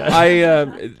really good.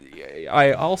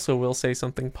 I also will say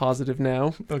something positive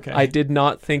now. Okay. I did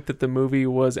not think that the movie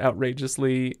was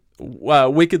outrageously,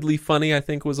 wickedly funny, I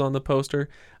think was on the poster.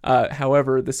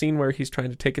 However, the scene where he's trying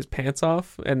to take his pants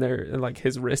off and like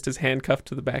his wrist is handcuffed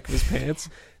to the back of his pants,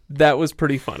 that was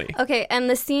pretty funny. Okay, and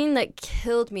the scene that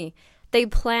killed me, they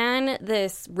plan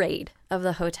this raid of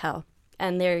the hotel,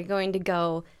 and they're going to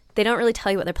go, they don't really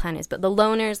tell you what their plan is, but the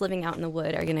loners living out in the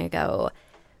wood are going to go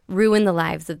ruin the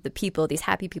lives of the people, these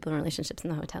happy people in relationships in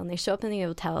the hotel. And they show up in the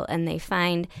hotel, and they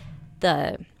find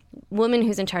the woman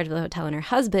who's in charge of the hotel and her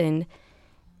husband,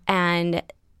 and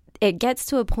it gets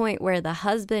to a point where the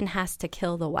husband has to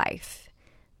kill the wife.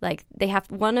 Like, they have,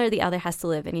 one or the other has to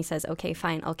live, and he says, okay,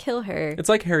 fine, I'll kill her. It's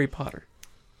like Harry Potter.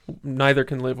 Neither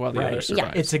can live while the other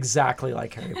survives. Yeah. It's exactly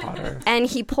like Harry Potter. And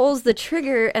he pulls the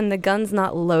trigger, and the gun's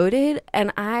not loaded,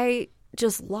 and I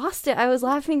just lost it. I was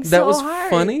laughing so hard. That was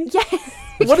funny? Yes.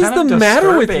 What is the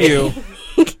matter with you?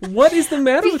 What is the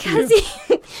matter with you?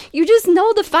 Because you just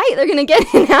know the fight they're going to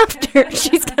get in after.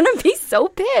 She's going to be so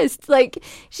pissed. Like,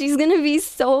 she's going to be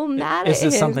so mad at him. Is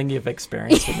this something you've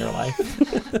experienced in your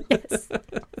life? Yes.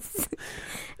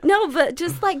 No, but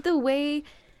just like the way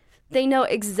they know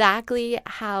exactly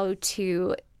how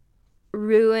to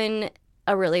ruin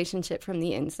a relationship from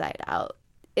the inside out.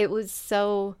 It was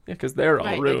so... Yeah, because they're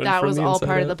all ruined. That from was the all inside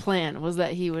part out. of the plan, was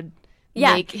that he would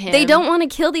make him... They don't want to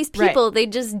kill these people. Right. They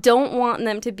just don't want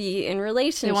them to be in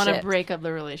relationships. They want to break up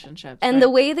the relationships. And the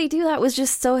way they do that was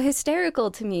just so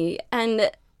hysterical to me. And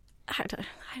I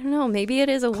don't know, maybe it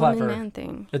is a woman-man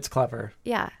thing. It's clever.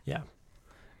 Yeah. Yeah.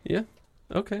 Yeah.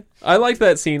 Okay. I like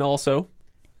that scene also.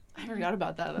 I forgot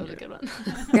about that. That was a good one.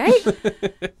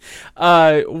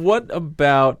 Right? What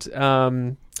about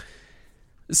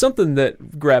something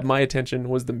that grabbed my attention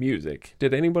was the music.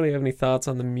 Did anybody have any thoughts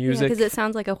on the music? Because it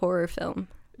sounds like a horror film.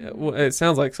 Yeah, well, it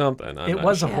sounds like something. It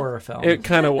was a horror film. It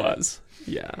kind of was.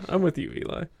 Yeah, I'm with you,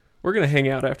 Eli. We're going to hang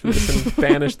out after this and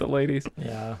banish the ladies.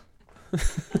 Yeah.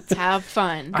 Let's have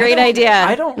fun. Great idea.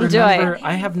 I don't remember. Enjoy.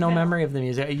 I have no memory of the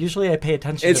music. Usually I pay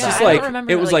attention It's to just that. I like, don't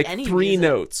remember, it was like, like any three music.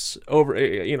 notes over,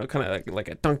 kind of like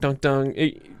a dunk, dunk, dunk.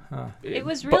 It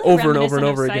was but really over and over and reminiscent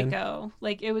over of again. Psycho.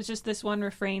 Like, it was just this one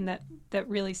refrain that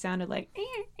really sounded like...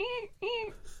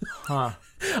 Huh.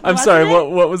 I'm Wasn't sorry, it?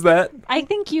 what was that? I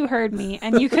think you heard me,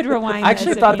 and you could rewind. I actually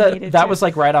this if thought you that needed that to. was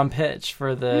like right on pitch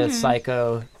for the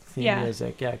Psycho theme Yeah.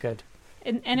 music. Yeah, good.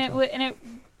 and it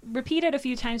repeated a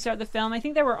few times throughout the film. I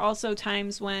think there were also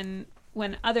times when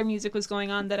other music was going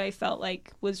on that I felt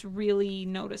like was really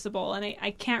noticeable, and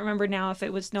I can't remember now if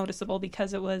it was noticeable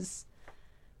because it was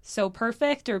so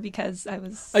perfect or because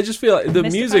I just feel like the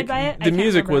mystified music by it. I the can't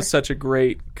music remember. was such a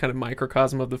great kind of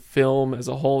microcosm of the film as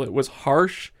a whole. It was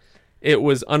harsh, it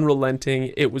was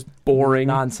unrelenting, it was boring,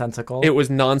 Nonsensical. it was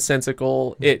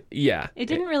nonsensical. It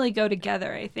didn't really go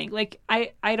together. I think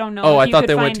I don't know. Oh, if I you thought could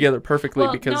they went find- together perfectly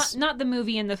Well, because not the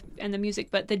movie and the music,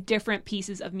 but the different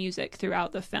pieces of music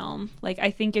throughout the film. Like,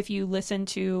 I think if you listen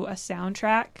to a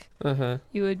soundtrack,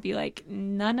 you would be like,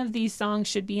 none of these songs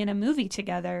should be in a movie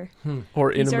together.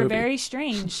 or in These a are movie. very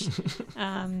strange.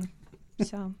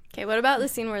 So, Okay, what about the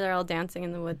scene where they're all dancing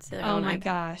in the woods? oh my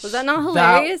gosh, Was that not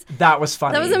hilarious? That was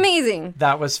funny. That was amazing.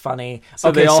 That was funny.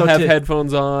 So they all have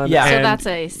headphones on. Yeah. So and that's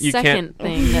a you can't- second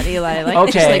thing that Eli liked.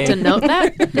 Okay. Just like to note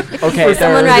that. Okay,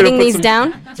 Someone there, writing these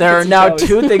down? there are now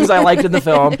two things I liked in the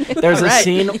film. There's a Right.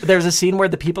 scene. There's a scene where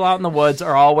the people out in the woods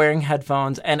are all wearing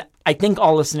headphones, and I think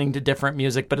all listening to different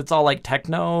music, but it's all like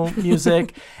techno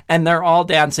music, and they're all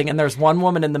dancing. And there's one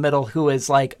woman in the middle who is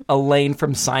like Elaine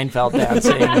from Seinfeld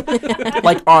dancing,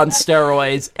 like on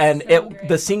steroids. And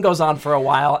the scene goes on for a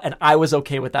while, and I was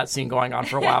okay with that scene going on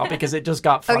for a while because it just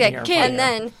got funnier. Okay, and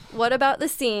then what about the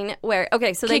scene where?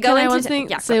 Okay, so they go into.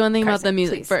 Say one thing Carson, about the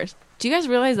music please. first. Do you guys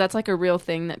realize that's like a real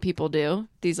thing that people do?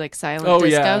 These like silent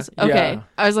Yeah, discos. Okay, yeah.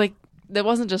 I was like. That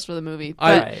wasn't just for the movie,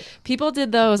 but people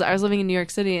did those. I was living in New York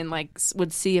City and like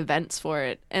would see events for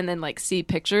it and then like see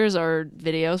pictures or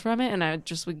videos from it. And I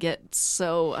just would get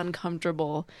so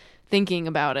uncomfortable thinking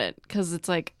about it because it's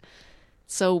like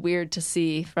so weird to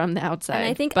see from the outside. And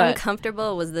I think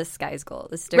uncomfortable was this guy's goal.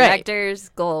 This director's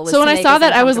goal was. So when I saw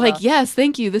that, I was like, "Yes,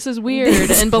 thank you. This is weird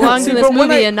and belongs in this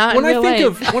movie and not in real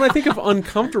life." When I think of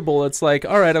uncomfortable, it's like,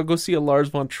 all right, I'll go see a Lars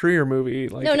von Trier movie.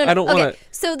 Like, no. I don't want to.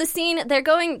 So the scene, they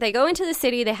go into the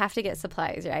city. They have to get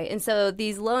supplies, right? And so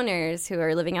these loners who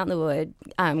are living out in the wood,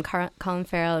 Colin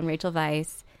Farrell and Rachel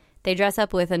Weisz, they dress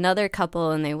up with another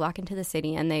couple and they walk into the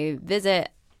city and they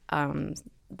visit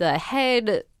the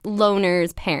head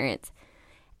loner's parents.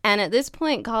 And at this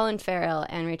point, Colin Farrell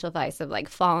and Rachel Weisz have like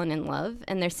fallen in love,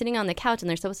 and they're sitting on the couch and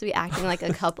they're supposed to be acting like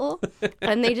a couple,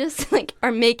 and they just like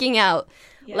are making out.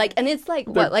 Yeah. Like, and it's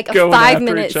like they're a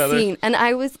 5-minute scene, and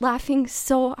I was laughing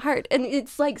so hard, and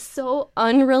it's like so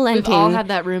unrelenting. We've all had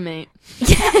that roommate.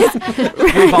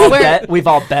 Yes, we've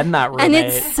all been that roommate, and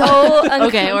it's so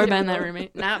okay, or been that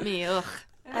roommate, not me. Ugh.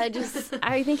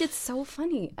 I think it's so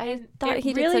funny. I thought it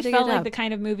he did really such a felt good like job. the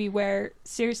kind of movie where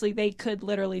seriously they could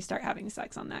literally start having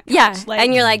sex on that couch. Yeah,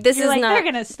 and you're like, this is like, not. They're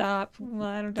gonna stop. Well,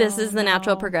 I don't know. This is the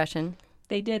natural progression.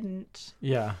 They didn't.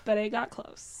 Yeah, but it got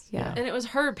close. Yeah, and it was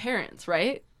her parents,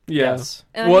 right? Yes.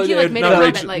 And I think he like made a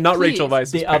comment like, not Rachel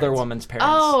Weisz's the other woman's parents.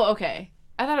 Oh, okay.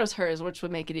 I thought it was hers, which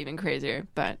would make it even crazier.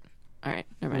 But all right,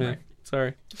 never mind. Yeah.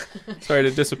 Sorry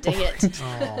to disappoint. Dang it.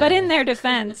 Oh. But in their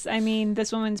defense, I mean,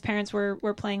 this woman's parents were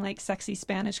playing like sexy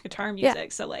Spanish guitar music. Yeah.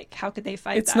 So like, how could they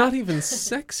fight It's that? not even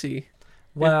sexy.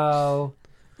 Well,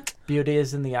 beauty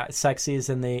is in the eye, sexy is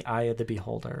in the eye of the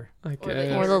beholder.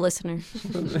 Okay. Or the listener.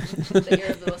 The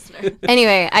ear of the listener.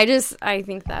 Anyway, I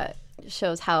think that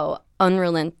shows how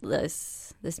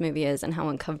unrelentless this movie is and how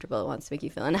uncomfortable it wants to make you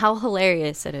feel and how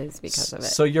hilarious it is because of it.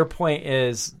 So your point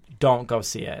is, don't go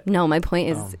see it. No, my point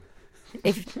is,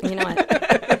 if you know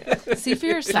what, see for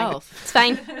yourself. It's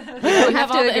fine. You don't have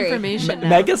to all the agree. information now.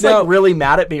 Meg is like really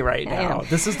mad at me right I now. am.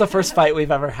 This is the first fight we've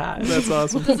ever had. That's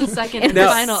awesome. This is the second and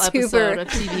Now- final episode of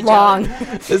TV long.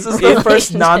 This is the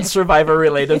first non-survivor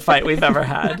related fight we've ever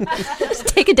had. Just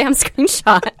take a damn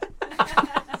screenshot.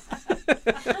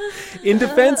 In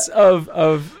defense of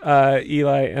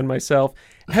Eli and myself,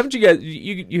 haven't you guys?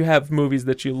 You have movies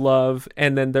that you love,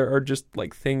 and then there are just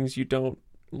like things you don't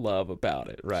love about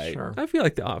it, right? Sure. I feel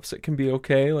like the opposite can be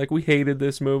okay. Like we hated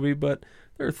this movie, but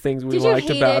there are things we liked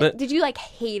about it. Did you like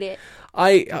hate it?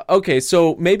 Okay,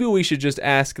 so maybe we should just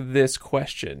ask this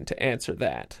question to answer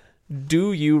that.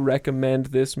 Do you recommend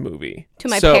this movie To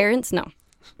my parents? No.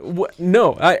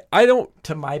 No, I don't.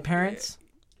 To my parents,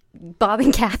 Bob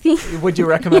and Kathy? would you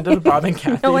recommend it to Bob and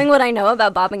Kathy? Knowing what I know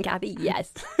about Bob and Kathy,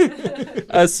 yes.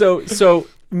 So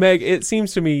Meg, it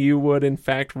seems to me you would in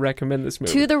fact recommend this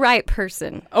movie To the right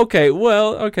person. Okay,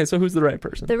 so who's the right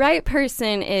person? The right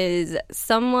person is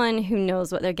someone who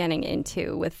knows what they're getting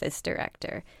into with this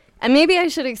director. And maybe I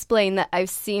should explain that I've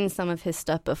seen some of his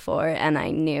stuff before and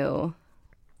I knew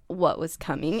what was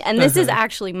coming. And this is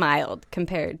actually mild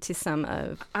compared to some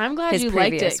of I'm glad his you liked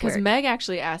it previous because work. Meg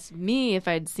actually asked me if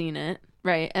I'd seen it,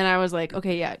 right? And I was like,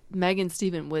 okay, yeah, Meg and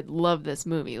Steven would love this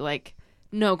movie, like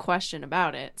no question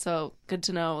about it. So good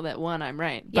to know that I'm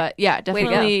right. Yeah. But yeah, Way to go.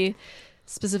 definitely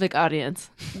specific audience.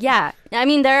 Yeah. I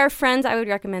mean, there are friends I would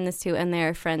recommend this to, and there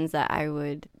are friends that I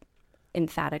would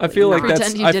emphatically I feel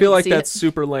like not. that's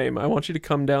super lame. I want you to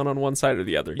come down on one side or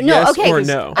the other. No, yes okay. or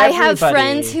no. I have Everybody-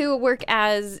 friends who work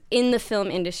in the film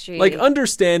industry. Like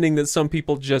understanding that some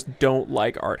people just don't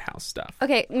like art house stuff.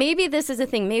 Okay, maybe this is a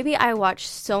thing. Maybe I watch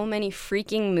so many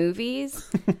freaking movies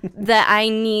that I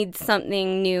need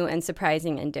something new and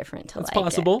surprising and different to That's like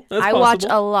possible. it. That's I watch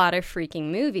possible. a lot of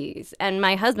freaking movies, and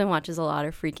my husband watches a lot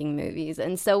of freaking movies.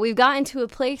 And so we've gotten to a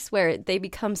place where they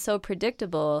become so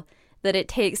predictable that it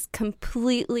takes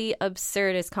completely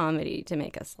absurdist comedy to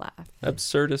make us laugh.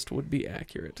 Absurdist would be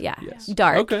accurate. Yeah, Yes.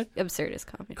 dark, Okay. absurdist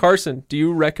comedy. Carson, do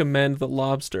you recommend The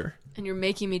Lobster? And you're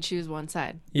making me choose one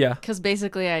side. Yeah. Because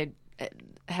basically I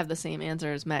have the same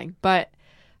answer as Meg. But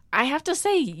I have to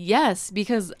say yes,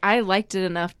 because I liked it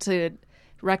enough to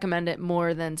recommend it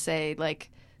more than say, like,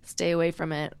 stay away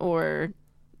from it or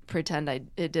pretend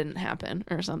it didn't happen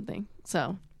or something.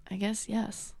 So I guess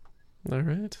yes. All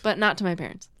right. But not to my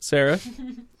parents. Sarah?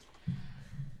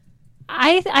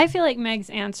 I feel like Meg's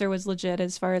answer was legit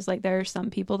as far as like there are some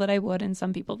people that I would and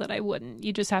some people that I wouldn't.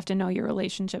 You just have to know your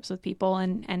relationships with people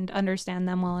and understand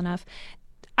them well enough.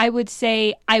 I would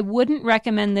say I wouldn't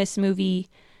recommend this movie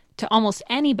to almost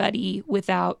anybody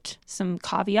without some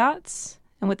caveats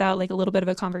and without like a little bit of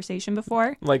a conversation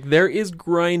before. Like there is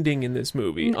grinding in this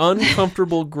movie.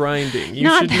 Uncomfortable grinding. You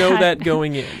Not should know that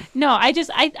going in. No, I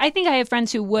think I have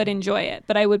friends who would enjoy it,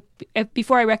 but I would,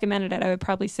 before I recommended it, I would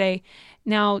probably say,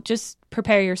 now just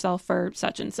prepare yourself for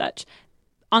such and such.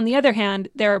 On the other hand,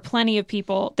 there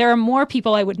are more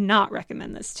people I would not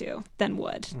recommend this to than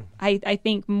would. I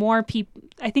think more people,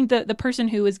 I think the person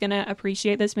who is going to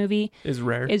appreciate this movie is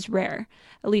rare,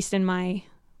 at least in my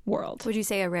world. Would you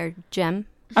say a rare gem?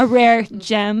 A rare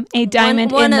gem, a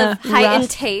diamond one in the of heightened rough.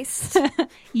 taste.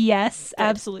 Yes,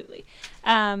 absolutely.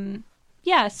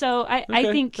 Yeah, so I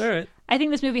think all right. I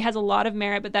think this movie has a lot of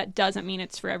merit, but that doesn't mean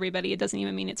it's for everybody. It doesn't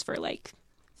even mean it's for like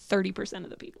 30% of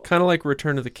the people. Kind of like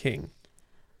Return of the King.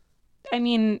 I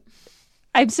mean,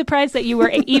 I'm surprised that you were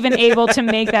even able to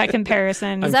make that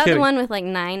comparison. Is that kidding. the one with like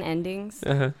 9 endings?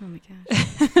 Uh-huh. Oh my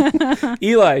gosh.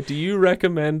 Eli, do you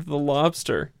recommend The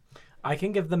Lobster? I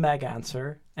can give the Meg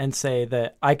answer and say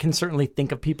that I can certainly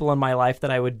think of people in my life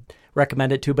that I would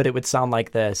recommend it to, but it would sound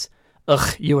like this.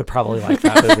 Ugh, you would probably like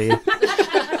that movie.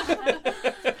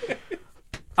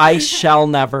 I shall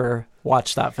never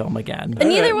watch that film again. And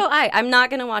neither will I. I'm not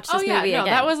going to watch this movie again.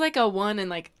 That was like a one, and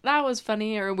like that was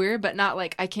funny or weird, but not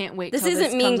like I can't wait. This till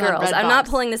isn't Mean comes on Girls. Red I'm not Box.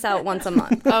 pulling this out once a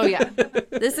month. Oh yeah,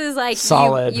 This is like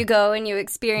Solid. You go and you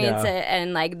experience Yeah. it,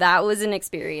 and like that was an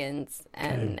experience,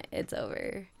 and it's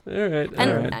over. All right.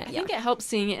 And All right. I think it helps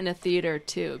seeing it in a theater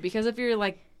too, because if you're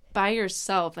like by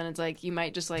yourself and it's like you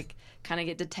might just like kind of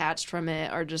get detached from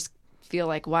it or just feel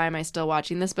like, why am I still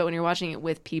watching this? But when you're watching it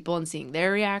with people and seeing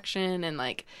their reaction and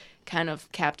like kind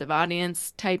of captive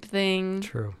audience type thing,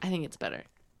 True. I think it's better.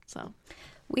 So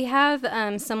We have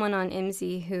someone on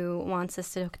IMSI who wants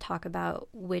us to talk about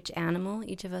which animal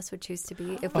each of us would choose to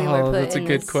be if we were put that's a in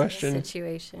good this question.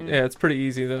 situation. Yeah, it's pretty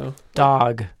easy though.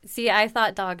 Dog. See, I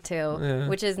thought dog too, Yeah.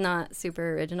 which is not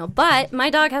super original. But my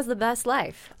dog has the best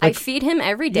life. I feed him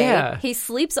every day. Yeah. He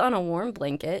sleeps on a warm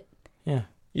blanket. Yeah.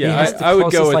 Yeah, He has the I would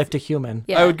closest go with life to human.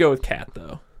 Yeah. I would go with cat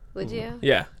though. Would you?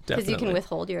 Yeah, Because definitely. you can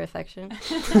withhold your affection.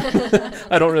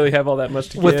 I don't really have all that much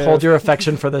to give. Withhold your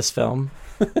affection for this film.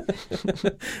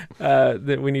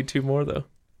 That we need 2 more though.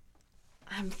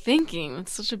 I'm thinking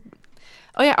it's such a.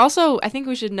 Oh yeah. Also, I think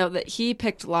we should note that he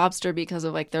picked lobster because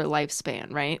of like their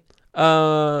lifespan, right?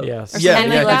 Yes. Yeah,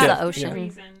 And yeah, he loves he the did.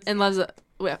 ocean. And loves it.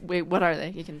 Wait, what are they?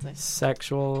 You can say.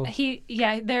 Sexual.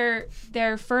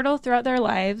 They're fertile throughout their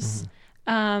lives.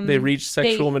 They reach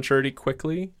sexual maturity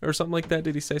quickly or something like that.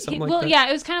 Did he say something like that? Yeah,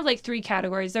 it was kind of like 3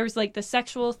 categories. There was like the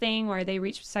sexual thing where they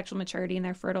reach sexual maturity and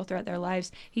they're fertile throughout their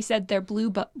lives. He said they're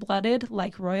blue-blooded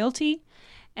like royalty.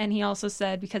 And he also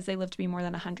said because they live to be more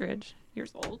than 100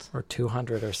 years old. Or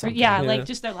 200 or something. Yeah, Yeah. like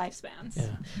just their lifespans.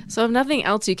 Yeah. So if nothing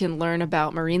else, you can learn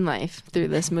about marine life through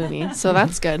this movie. So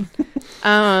that's good.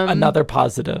 Another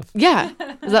positive. Yeah.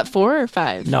 Is that 4 or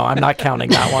 5? No, I'm not counting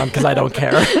that one because I don't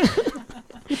care.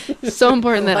 So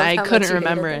important that Love I how much couldn't you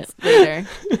remember hated it later.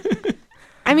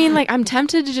 I mean, like, I'm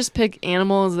tempted to just pick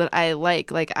animals that I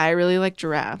like. Like, I really like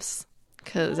giraffes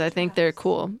because I think they're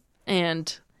cool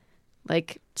and,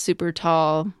 like, super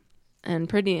tall and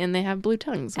pretty, and they have blue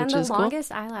tongues, And which the is cool.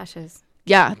 longest eyelashes.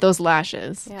 Yeah, those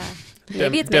lashes. Yeah.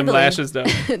 Maybe it's them Maybelline. lashes though.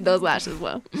 Those lashes,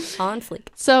 well. On fleek.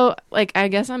 So, like, I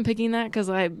guess I'm picking that because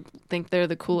I think they're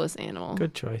the coolest animal.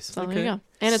 Good choice. So there you go.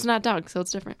 And it's not dog, so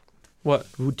it's different. What?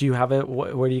 Do you have it? Where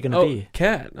are you going to Oh, be?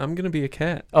 cat. I'm gonna be a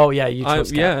cat. Oh, yeah, you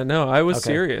chose cat. Yeah, no, I was Okay.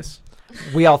 serious.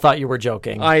 We all thought you were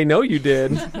joking. I know you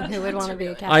did. Who would want to be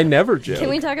a cat? I never joke. Can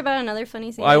we talk about another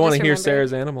funny scene? I want just to hear remembered?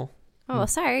 Sarah's animal. Oh,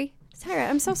 sorry. Sarah,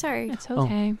 I'm so sorry. It's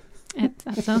okay.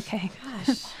 That's okay.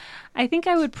 Gosh. I think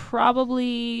I would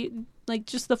probably, like,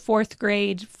 just the 4th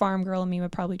grade farm girl in me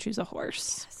would probably choose a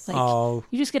horse. Like, Oh,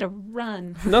 you just get to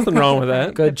run. Nothing wrong with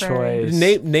that. good The prairie.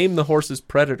 choice. Name the horse's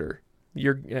predator.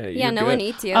 You're Yeah, no good. one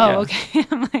eats you. Oh, Yeah. okay.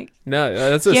 I'm like, No,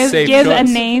 that's a give safe a choice.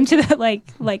 name to the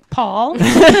like Paul.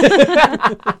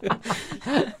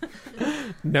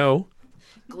 No.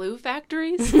 Glue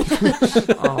factories?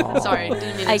 Oh. Sorry,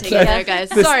 didn't mean to take IKEA. it there, guys.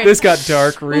 This, Sorry. this got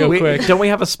dark real quick. Don't we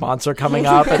have a sponsor coming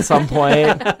up at some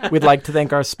point? We'd like to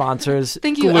thank our sponsors.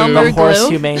 Thank you, Glue. Elmer The Horse Glue.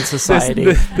 Humane Society.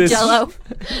 This Jello.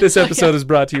 this episode is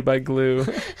brought to you by Glue.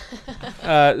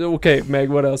 Okay, Meg,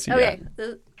 what else you Okay,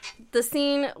 the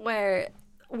scene where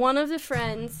one of the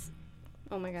friends,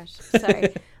 oh my gosh,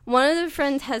 sorry, one of the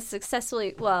friends has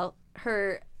successfully, well,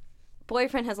 her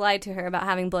boyfriend has lied to her about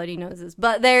having bloody noses,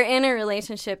 but they're in a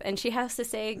relationship, and she has to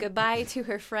say goodbye to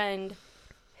her friend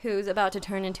who's about to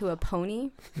turn into a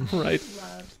pony. Right.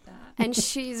 Loved that. And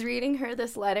she's reading her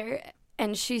this letter,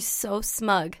 and she's so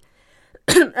smug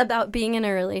about being in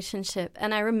a relationship.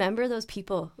 And I remember those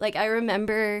people. Like, I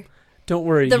remember Don't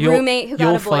worry, the roommate who got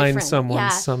a boyfriend. You'll find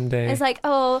someone someday. It's like,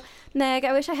 oh, Meg,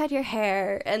 I wish I had your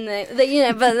hair. And but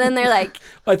then they're like,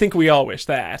 I think we all wish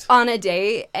that. on a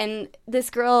date, and this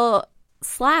girl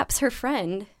slaps her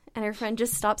friend, and her friend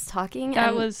just stops talking. That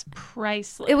and was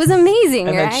priceless. it was amazing,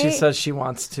 And right? then she says she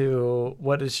wants to.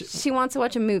 What is she? She wants to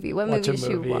watch a movie. What movie does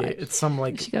she watch? It's some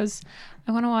like. She goes,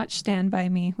 I want to watch Stand By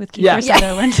Me with Kiefer Yeah.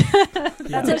 Sutherland. That's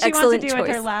an what she excellent wants to do with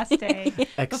her choice. last day before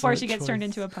Excellent she gets choice. turned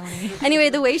into a pony. Anyway,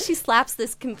 the way she slaps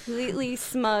this completely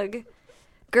smug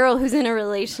girl who's in a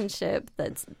relationship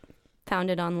that's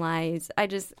founded on lies,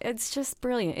 it's just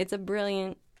brilliant. It's a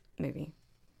brilliant movie.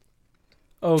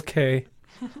 Okay.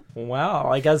 Wow,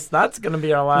 I guess that's going to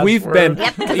be our last We've word. been,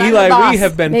 Yep, 'cause I'm Eli, the boss. we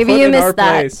have been Maybe put you in our missed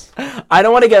that. place. I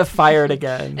don't want to get fired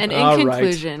again. And in All right.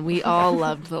 conclusion, we all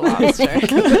loved The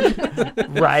Lobster.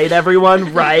 Right,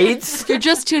 everyone? Right? If you're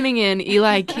just tuning in,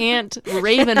 Eli can't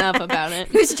rave enough about it.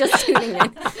 Who's just tuning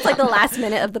in? It's like the last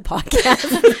minute of the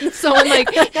podcast. Someone right,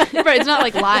 it's not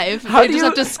like live. How You do just you-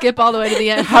 have to skip all the way to the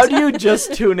end. How do you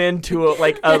just tune into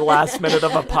a last minute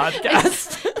of a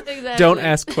podcast? Exactly. Don't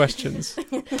ask questions.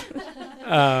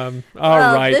 All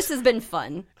Well, right. this has been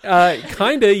fun.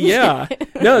 Kinda, yeah.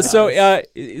 No, so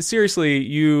seriously,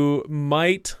 you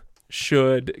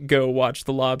should go watch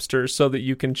The Lobster so that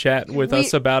you can chat with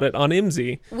us about it on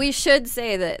IMSI. We should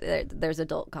say that there's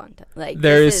adult content. Like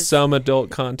There this is some adult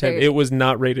content. there's- It was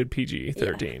not rated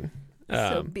PG-13.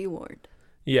 so be warned.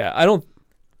 Yeah, I don't.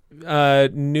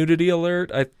 Nudity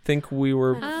alert. I think we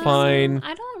were fine,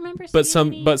 I don't remember but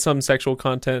seeing some sexual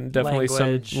content, definitely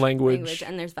Language. some language.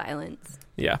 And there's violence.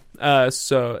 Yeah.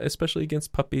 So especially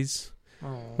against puppies,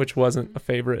 which wasn't a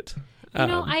favorite. You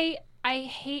know, I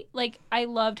hate, like, I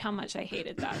loved how much I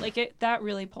hated that. Like, that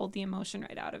really pulled the emotion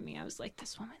right out of me. I was like,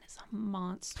 this woman is a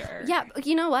monster. Yeah, but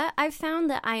you know what? I've found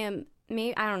that I don't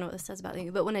know what this says about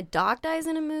you, but when a dog dies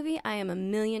in a movie, I am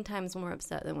 1,000,000 times more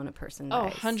upset than when a person Oh,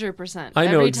 dies. 100%. I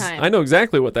know. Every time. I know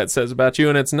exactly what that says about you,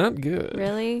 and it's not good.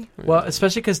 Really? Well,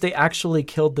 especially because they actually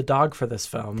killed the dog for this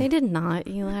film. They did not,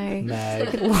 Eli.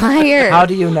 Meg. Liar. How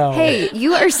do you know? Hey,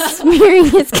 you are smearing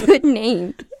his good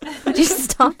name. Would you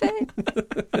stop it?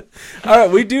 All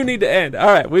right, we do need to end. All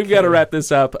right, we've got to wrap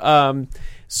this up.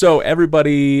 So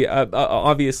everybody,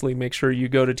 obviously, make sure you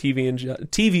go to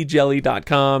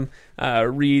tvjelly.com,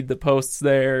 read the posts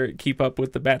there, keep up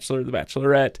with The Bachelor, The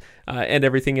Bachelorette, and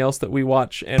everything else that we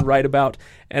watch and write about.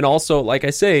 And also, like I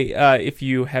say, if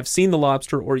you have seen The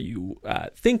Lobster or you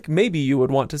think maybe you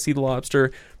would want to see The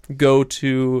Lobster, go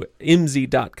to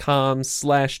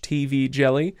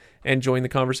imzy.com/tvjelly and join the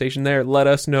conversation there. Let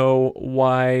us know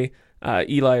why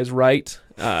Eli is right.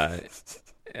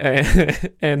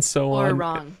 And so on. Or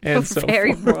wrong. And so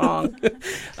Very forth. wrong.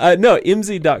 No,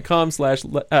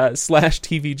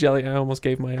 imzy.com/tvjelly. I almost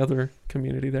gave my other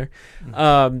community there.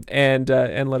 And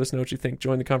let us know what you think.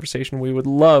 Join the conversation. We would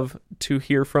love to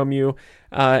hear from you.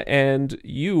 And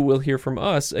you will hear from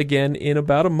us again in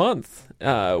about a month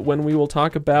when we will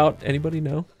talk about, anybody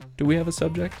know? Do we have a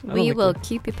subject? I don't We think will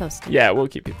keep you posted. Yeah, we'll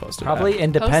keep you posted. Probably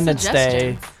Independence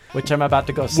Day, suggestions. which I'm about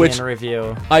to go see Which- and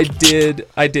review. I did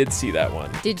see that one.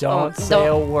 Don't say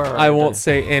a word. I won't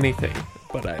say anything,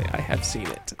 but I have seen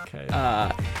it. Okay.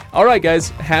 All right, guys,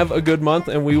 have a good month,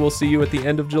 and we will see you at the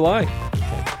end of July.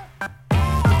 Okay.